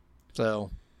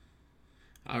 So.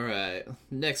 All right.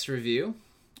 Next review.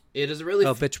 It is a really...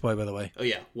 bitch boy, by the way. Oh,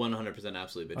 yeah. 100%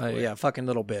 absolute bitch boy. Yeah, fucking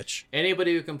little bitch.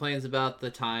 Anybody who complains about the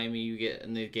time you get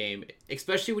in the game,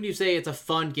 especially when you say it's a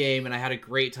fun game and I had a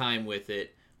great time with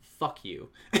it, fuck you.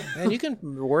 And you can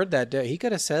word that. He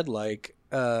could have said, like,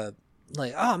 oh,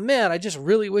 man, I just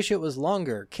really wish it was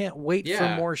longer. Can't wait for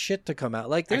more shit to come out.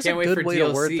 Like, there's a good way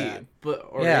to word that.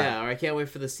 Or I can't wait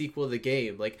for the sequel of the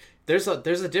game. Like, there's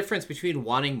a difference between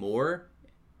wanting more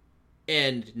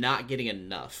and not getting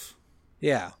enough.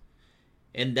 Yeah.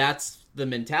 And that's the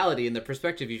mentality and the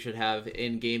perspective you should have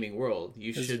in gaming world.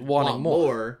 You should want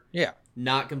more. Yeah.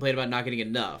 Not complain about not getting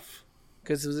enough.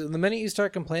 Because the minute you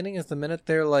start complaining is the minute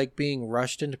they're like being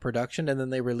rushed into production and then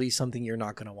they release something you're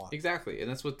not going to want. Exactly. And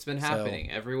that's what's been happening.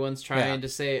 Everyone's trying to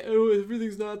say, oh,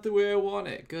 everything's not the way I want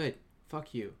it. Good.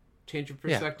 Fuck you. Change your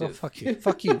perspective. Yeah, fuck you.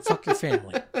 Fuck you. Fuck your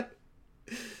family.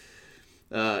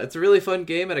 It's a really fun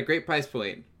game at a great price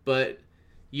point. But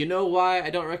you know why I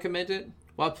don't recommend it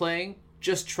while playing?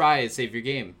 Just try and save your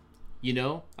game. You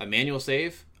know, a manual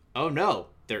save? Oh no,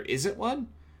 there isn't one?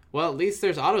 Well, at least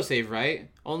there's autosave,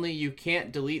 right? Only you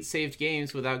can't delete saved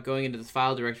games without going into the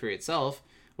file directory itself.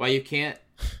 Why can't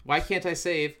I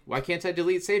save? Why can't I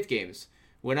delete saved games?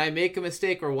 When I make a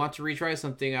mistake or want to retry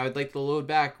something, I would like to load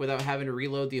back without having to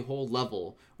reload the whole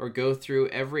level or go through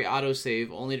every autosave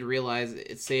only to realize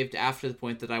it's saved after the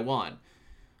point that I want.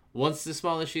 Once this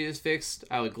small issue is fixed,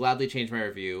 I would gladly change my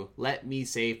review. Let me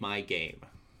save my game.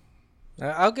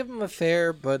 I'll give him a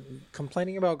fair, but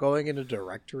complaining about going into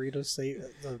directory to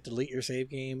delete your save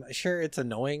game, sure, it's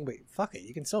annoying, but fuck it,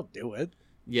 you can still do it.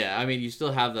 Yeah, I mean, you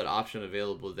still have that option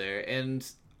available there, and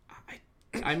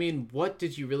I mean, what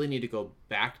did you really need to go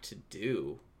back to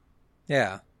do?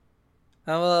 Yeah.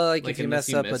 Well, like if you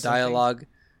mess up a dialogue,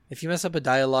 if you mess up a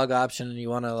dialogue option and you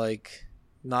want to like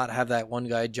not have that one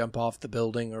guy jump off the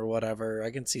building or whatever,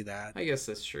 I can see that. I guess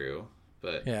that's true,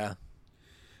 but yeah.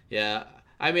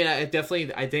 I mean, I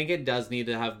think it does need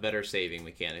to have better saving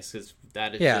mechanics because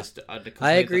that is just.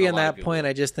 I agree on that point.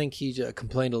 I just think he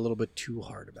complained a little bit too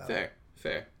hard about it.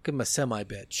 Fair. Give him a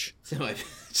semi-bitch.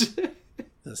 Semi-bitch.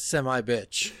 A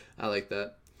semi-bitch. I like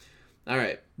that. All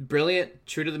right. Brilliant.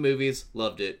 True to the movies.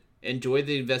 Loved it. Enjoyed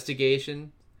the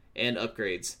investigation and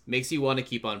upgrades. Makes you want to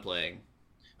keep on playing.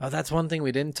 Oh, that's one thing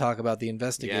we didn't talk about, the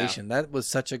investigation. Yeah. That was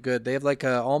such a good... They have like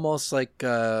almost like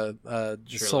the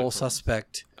Sole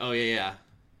Suspect. Oh, yeah.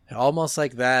 Almost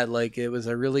like that. Like, it was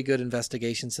a really good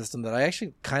investigation system that I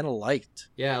actually kind of liked.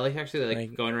 Yeah, I like actually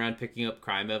like going around picking up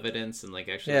crime evidence and like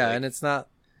actually... Yeah, and it's not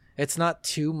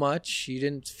too much. You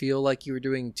didn't feel like you were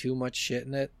doing too much shit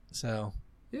in it, so...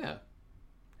 Yeah.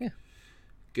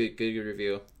 Good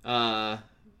review.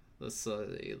 Let's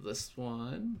see this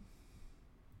one.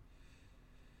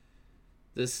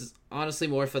 This is honestly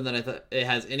more fun than I thought it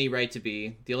has any right to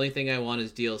be. The only thing I want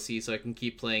is DLC so I can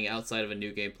keep playing outside of a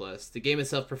new game plus. The game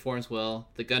itself performs well.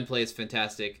 The gunplay is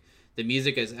fantastic. The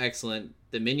music is excellent.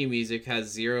 The menu music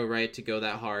has zero right to go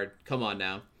that hard. Come on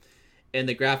now. And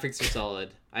the graphics are solid.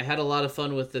 I had a lot of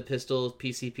fun with the pistol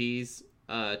PCPs,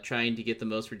 trying to get the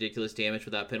most ridiculous damage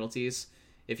without penalties.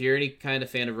 If you're any kind of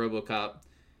fan of Robocop,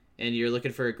 and you're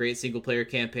looking for a great single-player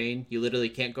campaign, you literally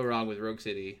can't go wrong with Rogue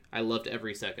City. I loved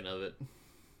every second of it.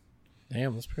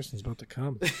 Damn, this person's about to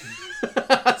come.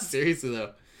 Seriously,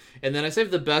 though. And then I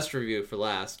saved the best review for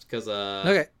last, because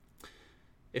okay.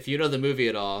 If you know the movie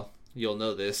at all, you'll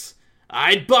know this.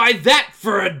 I'd buy that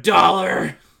for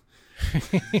 $1!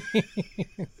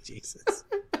 Jesus.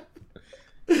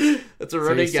 That's a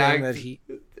running gag.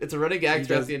 It's a running gag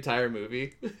throughout the entire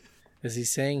movie. Is he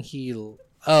saying he...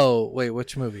 Oh, wait,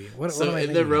 which movie? What am I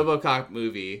in the Robocop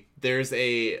movie, there's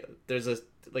a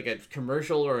like a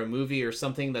commercial or a movie or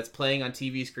something that's playing on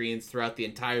TV screens throughout the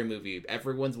entire movie.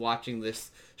 Everyone's watching this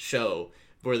show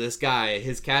where this guy,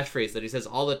 his catchphrase that he says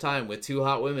all the time with two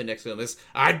hot women next to him is,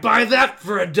 I'd buy that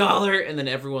for $1, and then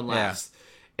everyone laughs.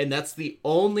 Yeah. And that's the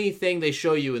only thing they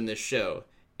show you in this show.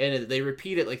 And they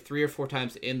repeat it like 3 or 4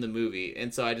 times in the movie.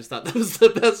 And so I just thought that was the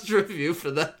best review for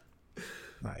that.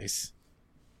 Nice.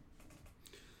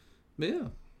 But yeah.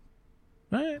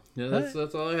 All right. Yeah,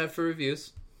 that's all I have for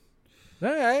reviews. All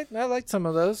right. I liked some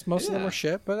of those. Most of them were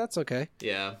shit, but that's okay.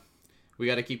 Yeah. We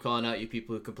got to keep calling out you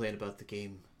people who complain about the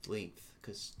game length,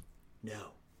 because no.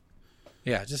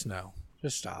 Yeah, just no.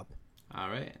 Just stop. All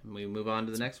right. We move on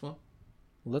to the next one.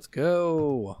 Let's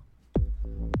go.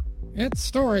 It's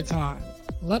story time.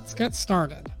 Let's get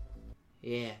started.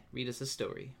 Yeah, read us a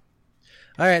story.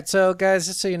 All right, so guys,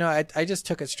 just so you know, I just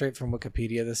took it straight from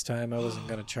Wikipedia this time. I wasn't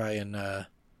going to try and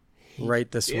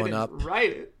write this one up. Write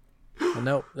it.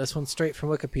 No, this one's straight from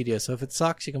Wikipedia, so if it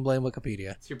sucks, you can blame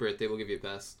Wikipedia. It's your birthday. We'll give you a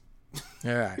pass.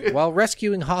 All right. While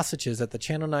rescuing hostages at the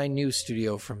Channel 9 news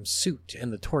studio from Soot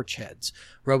and the Torchheads,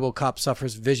 Robocop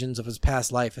suffers visions of his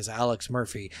past life as Alex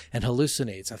Murphy and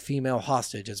hallucinates a female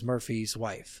hostage as Murphy's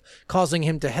wife, causing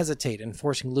him to hesitate and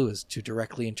forcing Lewis to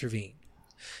directly intervene.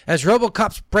 As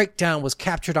Robocop's breakdown was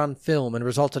captured on film and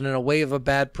resulted in a wave of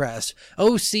bad press,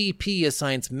 OCP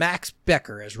assigns Max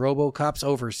Becker as Robocop's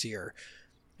overseer,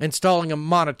 installing a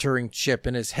monitoring chip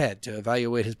in his head to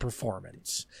evaluate his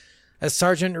performance. As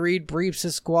Sergeant Reed briefs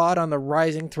his squad on the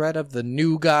rising threat of the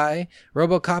new guy,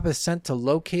 Robocop is sent to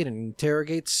locate and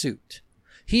interrogate Soot.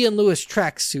 He and Lewis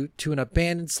track Soot to an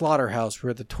abandoned slaughterhouse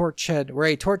where a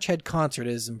Torchhead concert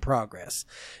is in progress.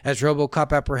 As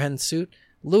Robocop apprehends Soot,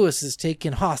 Lewis is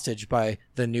taken hostage by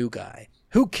the new guy,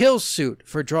 who kills Soot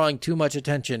for drawing too much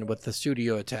attention with the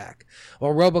studio attack,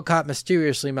 while Robocop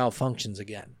mysteriously malfunctions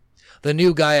again. The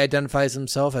new guy identifies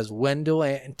himself as Wendell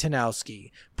Antonowski,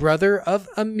 brother of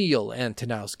Emil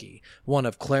Antonowski, one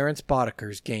of Clarence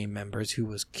Boddicker's gang members who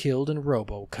was killed in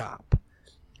Robocop.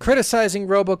 Criticizing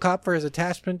Robocop for his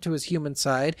attachment to his human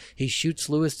side, he shoots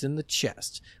Lewis in the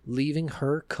chest, leaving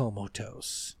her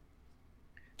comatose.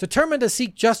 Determined to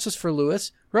seek justice for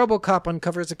Lewis, Robocop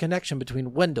uncovers a connection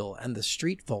between Wendell and the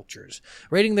Street Vultures.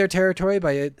 Raiding their territory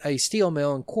by a steel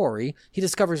mill and quarry, he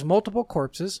discovers multiple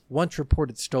corpses, once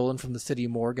reported stolen from the city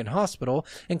morgue and hospital,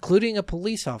 including a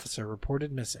police officer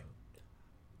reported missing.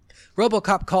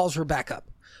 Robocop calls for backup.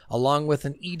 along with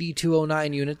an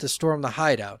ED-209 unit to storm the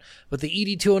hideout, but the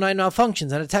ED-209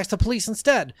 malfunctions and attacks the police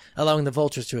instead, allowing the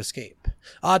vultures to escape.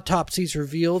 Autopsies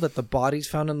reveal that the bodies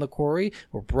found in the quarry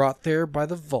were brought there by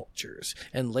the vultures,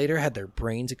 and later had their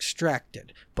brains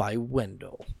extracted by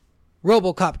Wendell.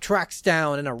 Robocop tracks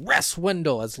down and arrests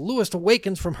Wendell as Lewis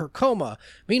awakens from her coma.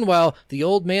 Meanwhile, the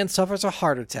old man suffers a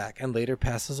heart attack and later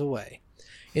passes away.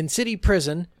 In city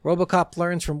prison, Robocop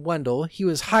learns from Wendell he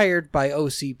was hired by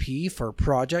OCP for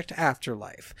Project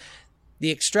Afterlife,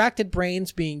 the extracted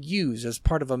brains being used as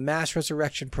part of a mass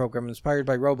resurrection program inspired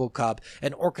by Robocop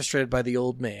and orchestrated by the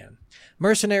old man.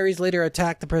 Mercenaries later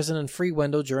attack the prison and free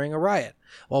Wendell during a riot,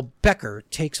 while Becker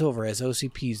takes over as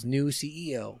OCP's new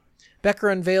CEO. Becker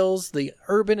unveils the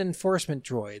Urban Enforcement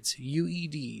Droids,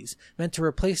 UEDs, meant to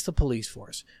replace the police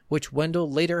force, which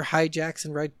Wendell later hijacks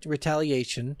in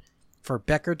retaliation for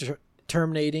Becker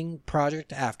terminating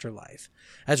Project Afterlife.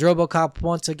 As Robocop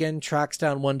once again tracks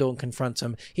down Wendell and confronts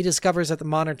him, he discovers that the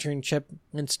monitoring chip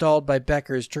installed by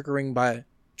Becker is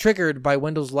triggered by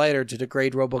Wendell's lighter to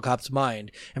degrade Robocop's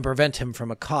mind and prevent him from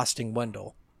accosting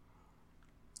Wendell.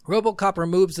 Robocop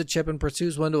removes the chip and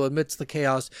pursues Wendell amidst the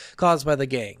chaos caused by the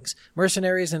gangs,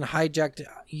 mercenaries, and hijacked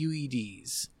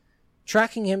UEDs.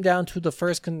 Tracking him down to the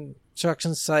first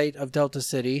construction site of Delta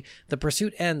City, the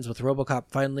pursuit ends with Robocop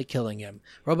finally killing him.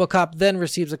 Robocop then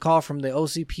receives a call from the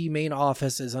OCP main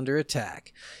office is under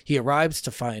attack. He arrives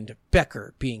to find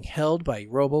Becker being held by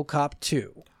Robocop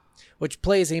 2. Which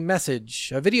plays a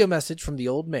video message from the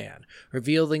old man,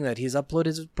 revealing that he's uploaded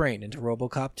his brain into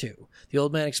Robocop 2. The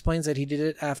old man explains that he did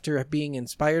it after being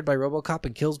inspired by Robocop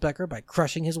and kills Becker by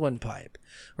crushing his windpipe.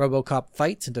 Robocop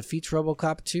fights and defeats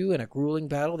Robocop 2 in a grueling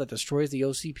battle that destroys the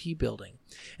OCP building.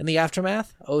 In the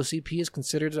aftermath, OCP is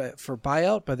considered for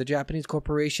buyout by the Japanese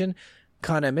corporation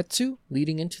Kanemitsu,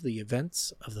 leading into the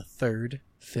events of the third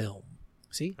film.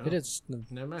 See? It is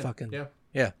fucking...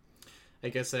 Yeah. I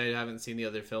guess I haven't seen the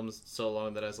other films so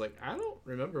long that I was like, I don't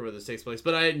remember where this takes place,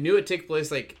 but I knew it took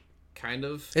place like kind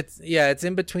of. It's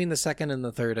in between the second and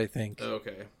the third, I think.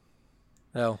 Okay.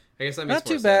 Oh, I guess that makes not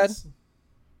too more sense.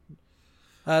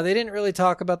 bad. They didn't really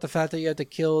talk about the fact that you had to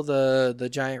kill the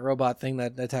giant robot thing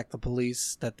that attacked the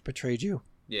police that betrayed you.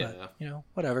 Yeah. But,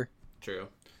 whatever. True.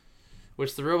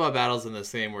 Which the robot battles in the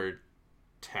same were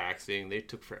taxing. They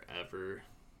took forever.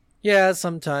 Yeah,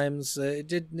 sometimes it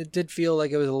did feel like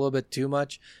it was a little bit too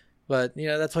much, but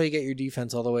that's why you get your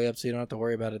defense all the way up, so you don't have to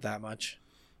worry about it that much.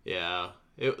 Yeah,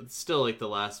 it still like the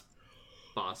last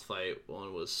boss fight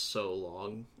one was so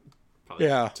long. Probably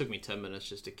took me 10 minutes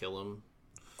just to kill him.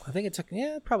 I think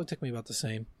it probably took me about the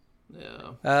same.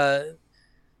 Yeah.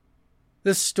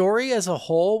 The story as a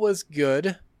whole was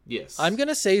good. Yes. I'm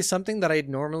gonna say something that I'd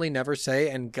normally never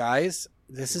say, and guys,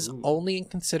 this is only in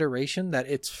consideration that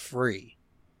it's free.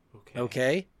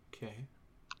 Okay.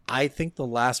 I think the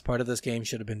last part of this game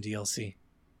should have been DLC.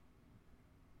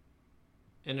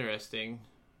 Interesting.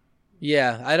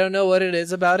 Yeah, I don't know what it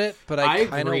is about it, but I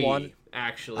kind of want.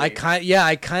 Actually, I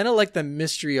kind of like the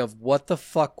mystery of what the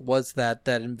fuck was that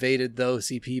invaded the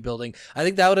OCP building. I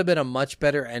think that would have been a much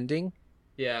better ending.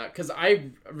 Yeah, because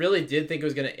I really did think it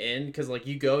was gonna end. Because like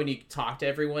you go and you talk to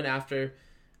everyone after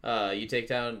you take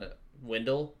down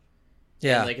Wendell.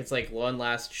 Yeah. And, like, it's, like, one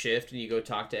last shift, and you go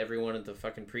talk to everyone at the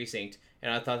fucking precinct,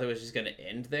 and I thought that was just going to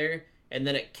end there, and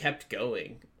then it kept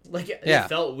going. Like, it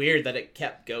felt weird that it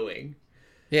kept going.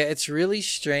 Yeah, it's really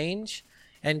strange.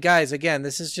 And, guys, again,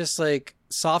 this is just, like,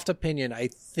 soft opinion. I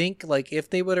think, like, if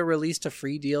they would have released a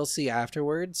free DLC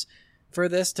afterwards for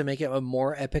this to make it a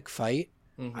more epic fight,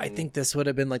 I think this would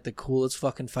have been, like, the coolest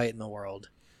fucking fight in the world.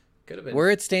 Could have been. Where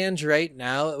it stands right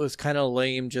now, it was kind of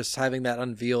lame just having that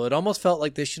unveil. It almost felt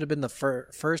like this should have been the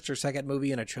first or second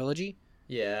movie in a trilogy.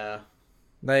 Yeah.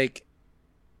 Like,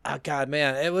 oh god,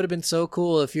 man, it would have been so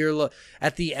cool if you're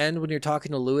at the end when you're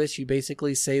talking to Lewis, you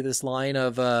basically say this line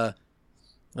of,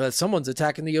 someone's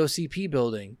attacking the OCP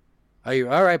building. Are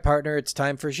you all right, partner? It's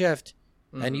time for shift.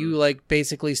 And you like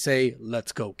basically say,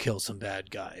 let's go kill some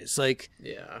bad guys. Like,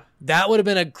 yeah, that would have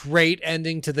been a great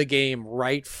ending to the game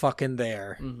right fucking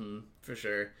there. For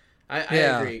sure. I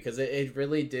agree, because it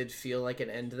really did feel like an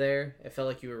end there. It felt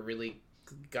like you were really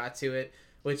got to it,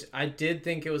 which I did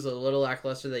think it was a little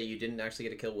lackluster that you didn't actually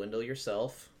get to kill Wendell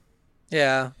yourself.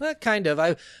 Yeah, that kind of.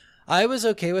 I was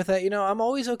okay with that. I'm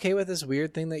always okay with this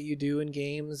weird thing that you do in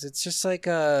games. It's just like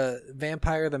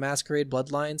Vampire the Masquerade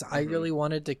Bloodlines. I really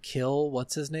wanted to kill,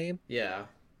 what's his name? Yeah.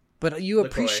 But you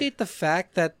appreciate the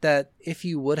fact that if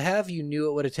you would have, you knew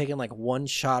it would have taken like one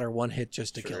shot or one hit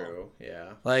just to kill him.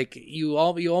 Yeah. Like, you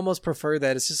almost prefer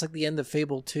that. It's just like the end of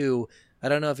Fable 2. I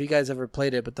don't know if you guys ever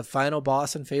played it, but the final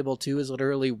boss in Fable 2 is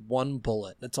literally one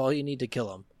bullet. That's all you need to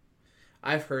kill him.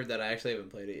 I've heard that. I actually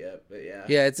haven't played it yet, but yeah.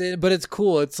 Yeah, but it's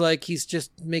cool. It's like he's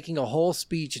just making a whole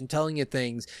speech and telling you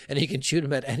things, and he can shoot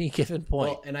him at any given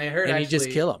point. Well, and I heard and actually, you just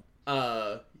kill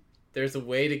him. There's a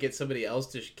way to get somebody else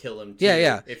to kill him too.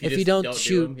 Yeah. If you don't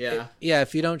shoot,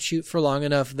 if you don't shoot for long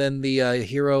enough, then the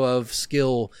hero of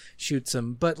skill shoots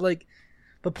him. But like,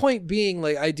 the point being,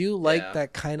 like, I do like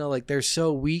that kind of like they're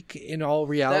so weak in all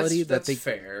reality that's that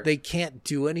fair. They can't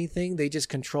do anything. They just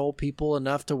control people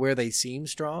enough to where they seem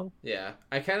strong. Yeah,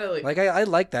 I kind of I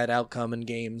like that outcome in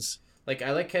games. Like,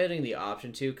 I like having the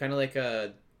option to, kind of like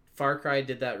Far Cry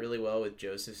did that really well with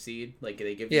Joseph Seed. Like,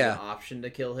 they give you the option to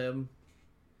kill him.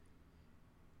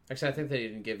 Actually, I think they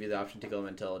didn't give you the option to kill him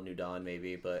until New Dawn,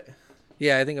 maybe, but...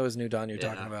 Yeah, I think it was New Dawn you're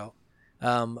talking about.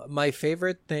 My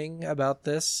favorite thing about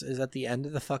this is at the end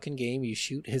of the fucking game, you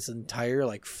shoot his entire,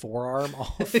 like, forearm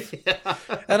off.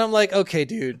 And I'm like, okay,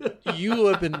 dude, you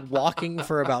have been walking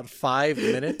for about 5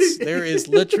 minutes. There is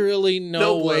literally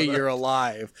no way you're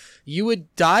alive. You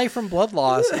would die from blood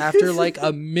loss after, like,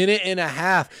 a minute and a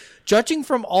half. Judging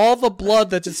from all the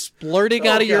blood that's just splurting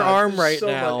out of your arm right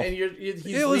now. Much. And he's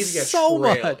it was so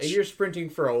trail, much. And you're sprinting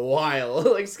for a while.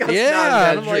 Like, Scott's yeah,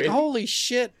 and I'm like, holy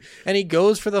shit. And he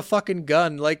goes for the fucking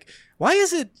gun. Like, why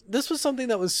is it... This was something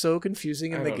that was so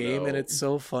confusing in the game, and it's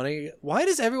so funny. Why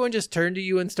does everyone just turn to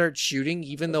you and start shooting,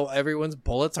 even though everyone's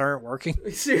bullets aren't working?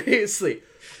 Seriously.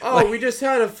 Oh, we just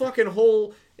had a fucking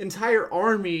whole entire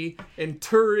army and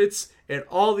turrets and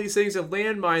all these things and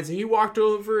landmines, and he walked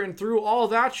over and threw all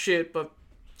that shit, but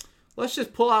let's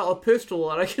just pull out a pistol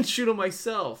and I can shoot him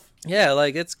myself. Yeah,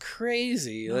 like, it's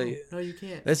crazy. No, you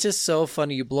can't. It's just so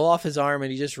funny. You blow off his arm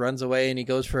and he just runs away and he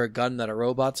goes for a gun that a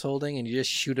robot's holding and you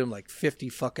just shoot him like 50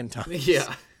 fucking times.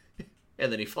 Yeah.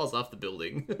 And then he falls off the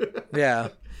building. Yeah.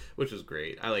 Which was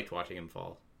great. I liked watching him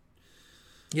fall.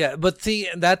 Yeah, but see,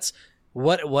 that's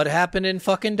what happened in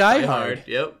fucking Die Hard.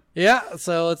 Yep. Yeah,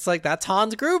 so it's like, that's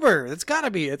Hans Gruber. It's gotta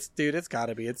be. It's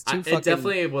gotta be. It's too fucking... It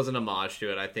definitely was an homage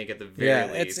to it, I think, at the very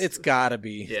least. It's gotta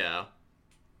be. Yeah.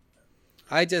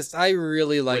 I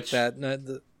really like that,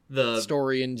 the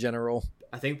story in general.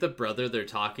 I think the brother they're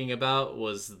talking about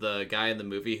was the guy in the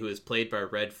movie who was played by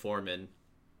Red Foreman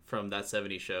from That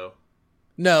 70s Show.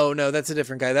 No, that's a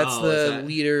different guy. That's the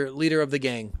leader of the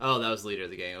gang. Oh, that was the leader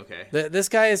of the gang. Okay. This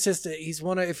guy is just, he's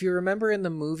one of, if you remember in the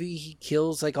movie, he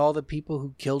kills like all the people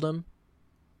who killed him.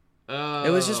 Oh. It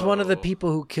was just one of the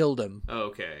people who killed him.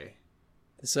 Okay.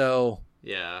 So.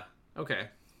 Yeah. Okay.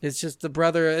 It's just the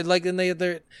brother, like, and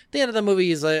the end of the movie,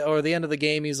 he's like, or the end of the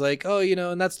game, he's like, oh,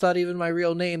 and that's not even my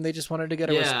real name. They just wanted to get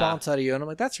a response out of you. And I'm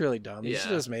like, that's really dumb. You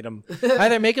should have just made him.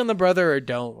 Either make him the brother or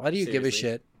don't. Why do you give a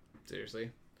shit?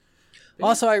 Seriously.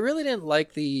 Also, I really didn't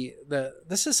like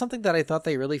this is something that I thought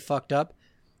they really fucked up.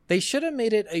 They should have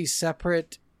made it a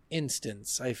separate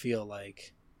instance, I feel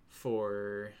like.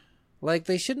 Like,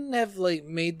 they shouldn't have, like,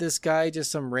 made this guy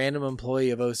just some random employee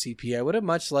of OCP. I would have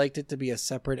much liked it to be a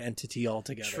separate entity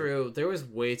altogether. True. There was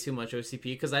way too much OCP,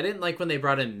 because I didn't like when they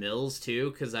brought in Mills,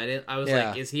 too, because I was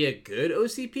like, is he a good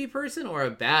OCP person or a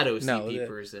bad OCP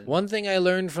person? One thing I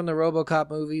learned from the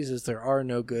Robocop movies is there are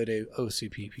no good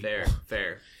OCP people.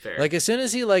 Fair. Like, as soon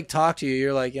as he, like, talked to you,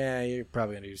 you're like, yeah, you're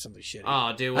probably going to do something shitty.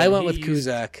 Oh, dude. I went with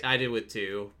Kuzak. I did with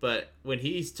two, but when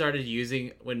Mills started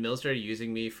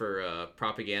using me for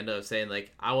propaganda of saying,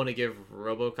 like, I want to give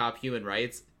Robocop human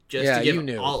rights just to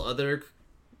give all other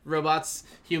robots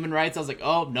human rights, I was like,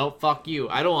 oh, no, fuck you.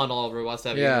 I don't want all robots to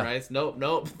have human rights.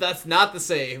 Nope, that's not the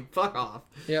same. Fuck off.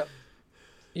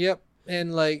 Yep.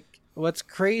 And, like, what's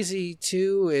crazy,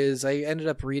 too, is I ended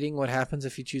up reading what happens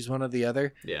if you choose one or the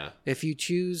other. Yeah. If you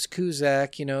choose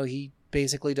Kuzak, he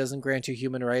basically doesn't grant you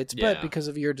human rights, but because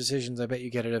of your decisions, I bet you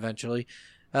get it eventually.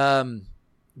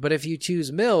 But if you choose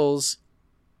Mills,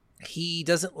 he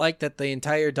doesn't like that the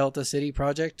entire Delta City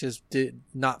project is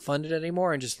not funded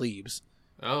anymore and just leaves.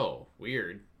 Oh,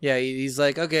 weird. Yeah, he's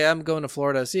like, okay, I'm going to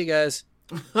Florida. See you guys.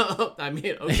 I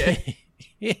mean, okay.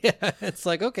 Yeah, it's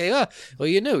like, okay, well,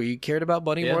 you cared about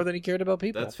money more than you cared about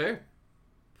people. That's fair.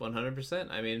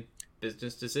 100%. I mean,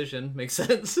 business decision makes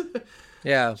sense.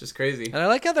 Yeah. It's just crazy. And I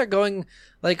like how they're going,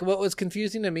 like, what was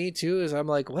confusing to me, too, is I'm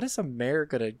like,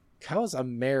 how is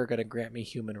America to grant me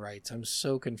human rights? I'm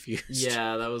so confused.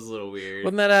 Yeah, that was a little weird.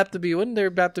 Wouldn't there have to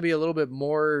be a little bit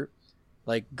more,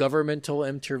 like, governmental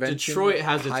intervention? Detroit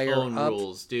has its own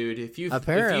rules, dude. If you've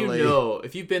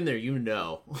been there, you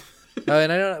know. Oh,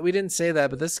 and we didn't say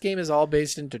that, but this game is all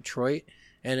based in Detroit,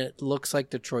 and it looks like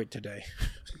Detroit today.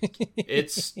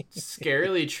 It's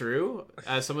scarily true.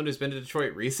 As someone who's been to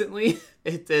Detroit recently,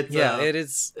 it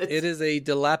is a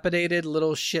dilapidated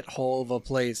little shithole of a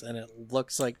place, and it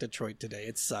looks like Detroit today.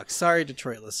 It sucks. Sorry,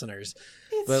 Detroit listeners.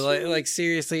 But like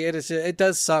seriously, it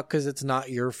does suck because it's not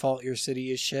your fault. Your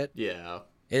city is shit. Yeah.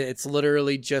 It's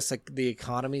literally just like the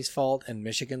economy's fault and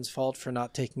Michigan's fault for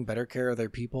not taking better care of their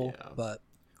people. Yeah. But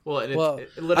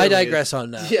I digress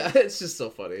on that. Yeah, it's just so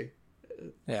funny.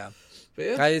 Yeah. But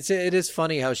yeah. It is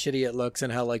funny how shitty it looks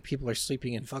and how like people are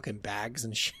sleeping in fucking bags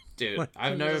and shit. Dude, like,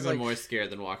 I've never been more scared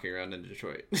than walking around in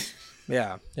Detroit.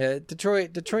 Yeah.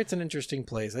 Detroit's an interesting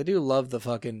place. I do love the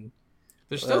fucking...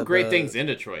 There's still great things in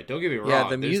Detroit. Don't get me wrong. Yeah,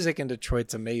 the music in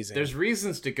Detroit's amazing. There's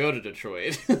reasons to go to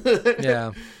Detroit.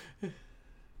 Yeah.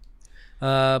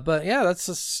 But yeah, that's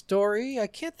the story. I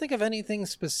can't think of anything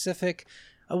specific.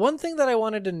 One thing that I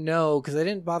wanted to know, because I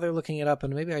didn't bother looking it up,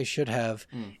 and maybe I should have.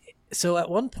 So at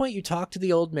one point you talk to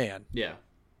the old man. Yeah.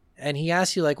 And he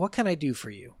asks you, like, what can I do for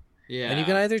you? Yeah. And you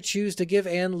can either choose to give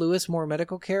Ann Lewis more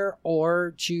medical care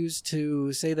or choose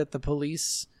to say that the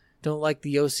police don't like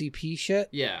the OCP shit.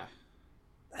 Yeah.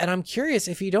 And I'm curious,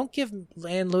 if you don't give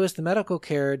Ann Lewis the medical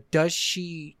care, does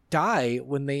she die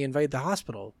when they invade the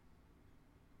hospital?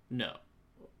 No.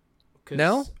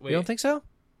 No? Wait, you don't think so?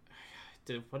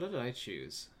 What did I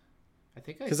choose?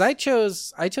 Because I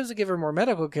chose to give her more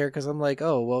medical care because I'm like,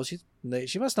 oh, well,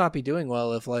 she must not be doing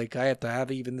well if like I have to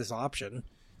have even this option.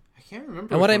 I can't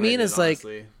remember. And what I mean is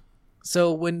honestly. Like,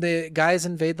 so when the guys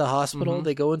invade the hospital,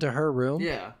 they go into her room.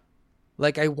 Yeah.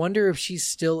 Like, I wonder if she's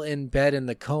still in bed in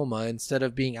the coma instead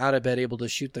of being out of bed able to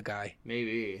shoot the guy.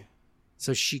 Maybe.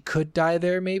 So she could die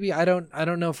there, maybe? I don't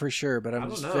know for sure, but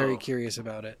I'm just very curious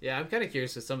about it. Yeah, I'm kind of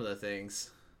curious with some of the things.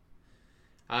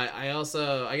 I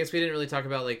also, I guess we didn't really talk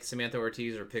about, like, Samantha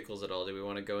Ortiz or Pickles at all. Do we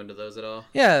want to go into those at all?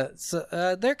 Yeah,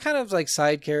 so, they're kind of like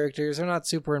side characters. They're not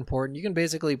super important. You can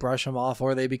basically brush them off,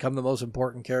 or they become the most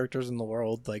important characters in the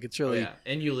world. Like, it's really... Oh, yeah.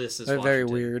 And Ulysses They're very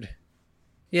weird.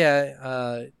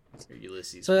 Yeah,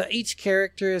 Ulysses. So each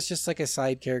character is just like a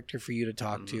side character for you to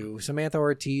talk to. Samantha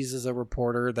Ortiz is a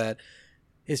reporter that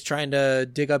is trying to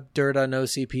dig up dirt on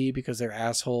OCP because they're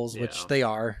assholes, which they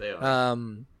are. They are.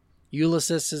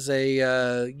 Ulysses is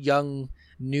a young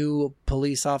new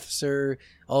police officer,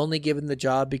 only given the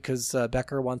job because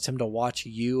Becker wants him to watch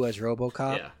you as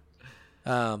Robocop.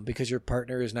 Yeah. Because your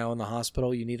partner is now in the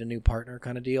hospital, you need a new partner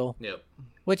kind of deal. Yep.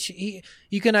 Which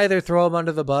you can either throw him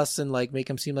under the bus and like make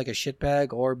him seem like a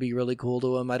shitbag, or be really cool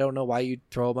to him. I don't know why you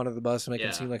throw him under the bus and make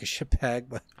him seem like a shitbag,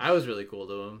 but I was really cool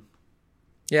to him.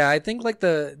 Yeah, I think like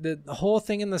the whole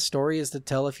thing in the story is to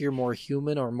tell if you're more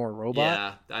human or more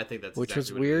robot. Yeah, I think that's which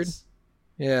exactly was weird.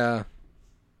 Yeah.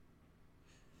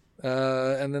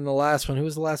 And then the last one. Who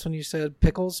was the last one you said?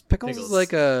 Pickles. Pickles is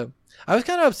like a. I was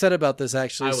kind of upset about this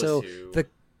actually. I was too.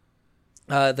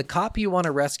 The cop you want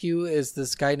to rescue is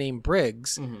this guy named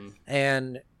Briggs,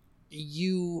 and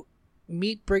you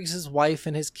meet Briggs's wife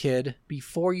and his kid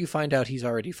before you find out he's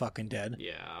already fucking dead.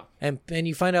 Yeah. And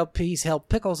you find out he's helped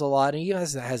Pickles a lot, and he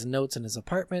has notes in his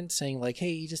apartment saying like,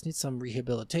 hey, he just needs some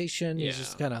rehabilitation. Yeah. He's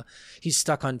just he's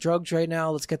stuck on drugs right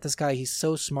now. Let's get this guy. He's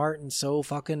so smart and so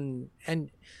fucking, and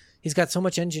he's got so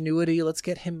much ingenuity. Let's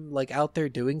get him like out there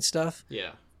doing stuff.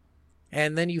 Yeah.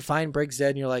 And then you find Briggs dead,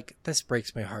 and you're like, this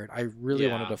breaks my heart. I really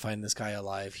wanted to find this guy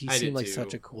alive. He seemed like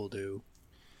such a cool dude.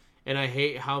 And I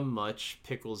hate how much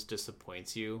Pickles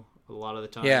disappoints you a lot of the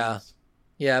time.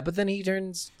 Yeah, but then he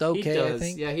turns okay, I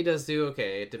think. Yeah, he does do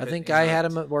okay. I think I had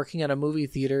him working at a movie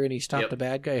theater, and he stopped a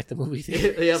bad guy at the movie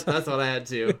theater. Yep, that's what I had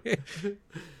too.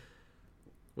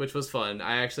 Which was fun.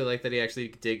 I actually like that he actually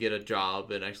did get a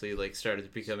job and actually like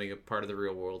started becoming a part of the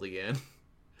real world again.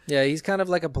 Yeah, he's kind of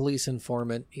like a police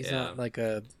informant. He's not like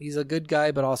he's a good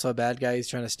guy, but also a bad guy. He's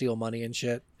trying to steal money and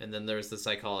shit. And then there's the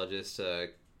psychologist,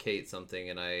 Kate something,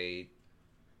 and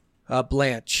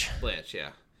Blanche. Blanche, yeah.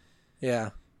 Yeah.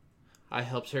 I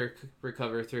helped her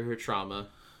recover through her trauma.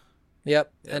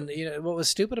 Yep. And you know what was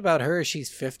stupid about her is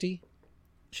she's 50.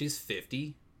 She's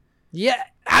 50? Yeah,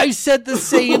 I said the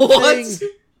same thing.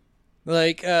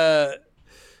 Like,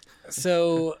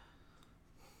 so...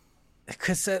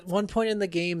 Because at one point in the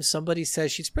game, somebody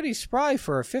says she's pretty spry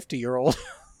for a 50-year-old.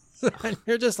 And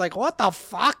you're just like, what the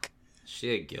fuck? Is she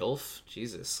a gilf?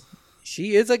 Jesus.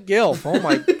 She is a gilf. Oh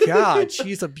my god,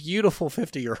 she's a beautiful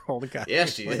 50-year-old guy. Yeah,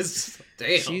 she is.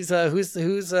 Damn. She's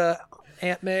who's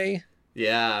Aunt May?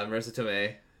 Yeah, Marissa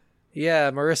Tomei.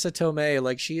 Yeah, Marissa Tomei.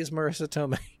 Like she is Marissa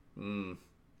Tomei.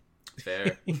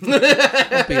 Fair.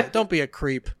 don't be a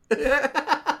creep.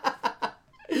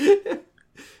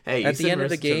 Hey, at the end Marissa of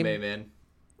the game, Tomei, man.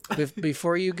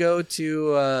 Before you go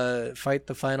to fight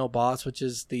the final boss, which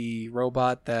is the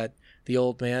robot that the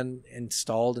old man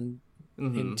installed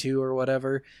into or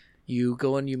whatever, you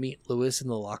go and you meet Lewis in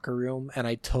the locker room, and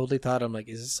I totally thought, I'm like,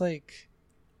 is this like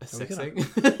a sex thing?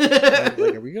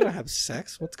 Like, are we gonna have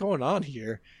sex? What's going on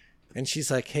here? And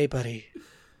she's like, hey, buddy,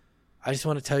 I just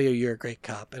want to tell you you're a great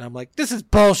cop. And I'm like, this is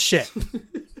bullshit.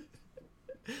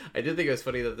 I did think it was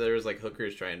funny that there was like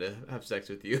hookers trying to have sex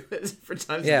with you at different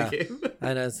times Yeah. in the game.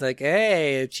 And it's like,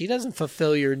 hey, if she doesn't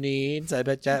fulfill your needs, I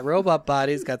bet that robot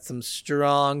body's got some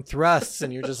strong thrusts.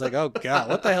 And you're just like, oh, God,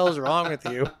 what the hell is wrong with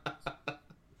you?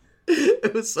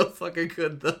 It was so fucking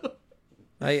good, though.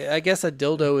 I guess a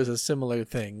dildo is a similar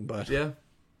thing, but Yeah.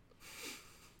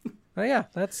 yeah,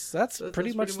 that's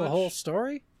pretty much the whole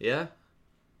story. Yeah.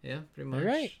 Yeah, pretty much. All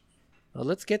right. Well,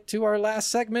 let's get to our last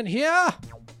segment here.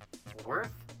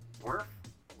 Worth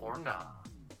or not?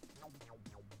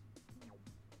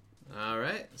 All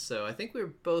right. So I think we're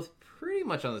both pretty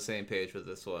much on the same page with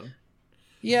this one.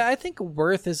 Yeah, I think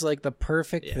worth is like the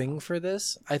perfect thing for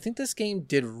this. I think this game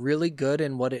did really good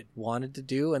in what it wanted to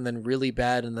do and then really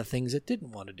bad in the things it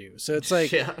didn't want to do. So it's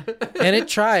like, Yeah. and it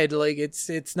tried, like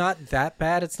it's not that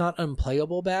bad. It's not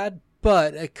unplayable bad,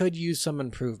 but it could use some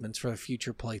improvements for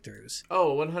future playthroughs.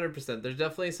 Oh, 100%. There's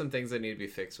definitely some things that need to be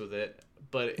fixed with it,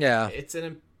 but Yeah. it's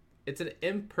an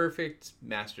imperfect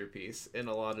masterpiece in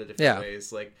a lot of different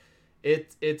ways. Like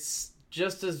it's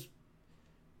just as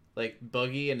like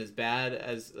buggy and as bad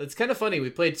as it's kind of funny. We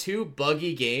played two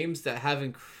buggy games that have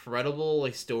incredible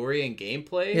like story and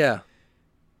gameplay. Yeah.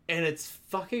 And it's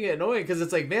fucking annoying because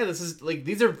it's like, man, this is like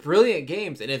these are brilliant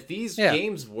games, and if these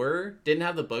games didn't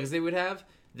have the bugs they would have,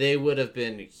 they would have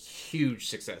been huge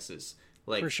successes.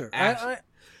 Like For sure.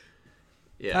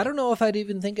 Yeah. I don't know if I'd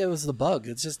even think it was the bug.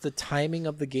 It's just the timing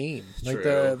of the game. Like True.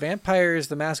 the Vampires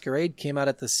the Masquerade came out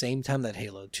at the same time that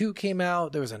Halo 2 came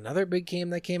out. There was another big game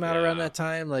that came out around that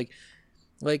time. Like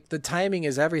the timing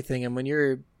is everything. And when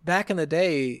you're back in the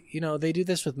day, you know, they do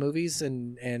this with movies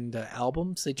and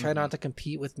albums. They try not to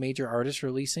compete with major artists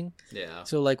releasing. Yeah.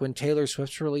 So like when Taylor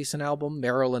Swift's release an album,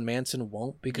 Marilyn Manson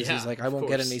won't because he's like, I won't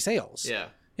get any sales. Yeah.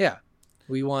 Yeah.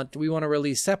 We want to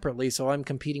release separately, so I'm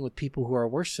competing with people who are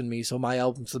worse than me, so my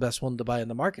album's the best one to buy in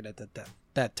the market at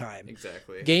that time.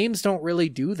 Exactly. Games don't really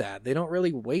do that. They don't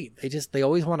really wait. They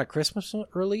always want a Christmas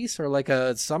release or like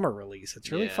a summer release. It's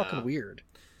really fucking weird.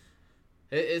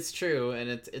 It's true, and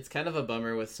it's kind of a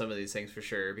bummer with some of these things for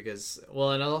sure, because,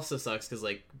 well, and it also sucks because,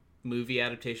 like, movie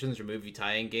adaptations or movie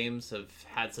tie-in games have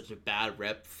had such a bad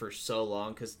rep for so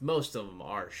long, because most of them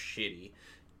are shitty.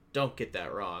 Don't get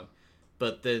that wrong.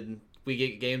 But then we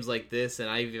get games like this, and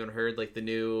I've even heard like the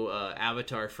new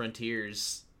Avatar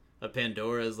Frontiers of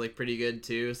Pandora is like pretty good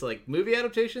too. So like movie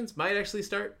adaptations might actually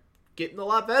start getting a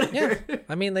lot better. Yeah,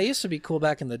 I mean they used to be cool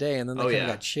back in the day, and then they kind of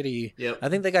got shitty. Yep. I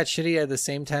think they got shitty at the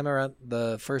same time around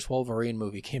the first Wolverine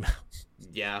movie came out.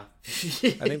 Yeah, I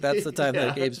think that's the time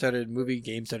that movie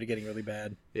games started getting really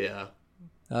bad. Yeah.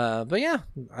 But yeah,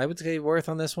 I would say worth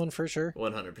on this one for sure.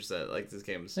 100%. Like this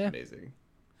game is amazing.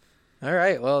 All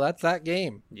right, well, that's that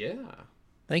game. Yeah.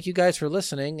 Thank you guys for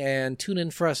listening, and tune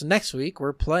in for us next week.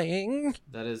 We're playing...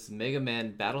 That is Mega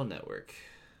Man Battle Network.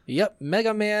 Yep,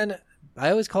 Mega Man.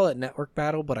 I always call it Network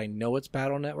Battle, but I know it's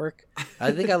Battle Network. I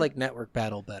think I like Network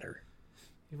Battle better.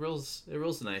 It rolls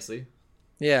nicely.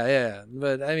 Yeah,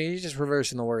 but I mean, you're just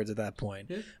reversing the words at that point.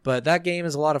 Yeah. But that game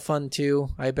is a lot of fun too.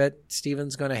 I bet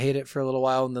Steven's going to hate it for a little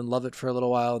while and then love it for a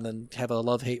little while and then have a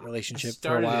love-hate relationship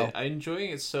for a while. I'm enjoying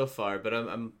it so far, but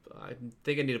I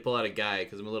think I need to pull out a guy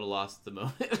because I'm a little lost at the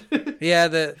moment. Yeah,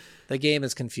 the game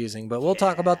is confusing, but we'll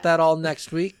talk about that all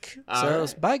next week. All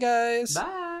right. Bye guys.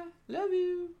 Bye. Love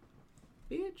you.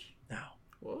 Bitch. No.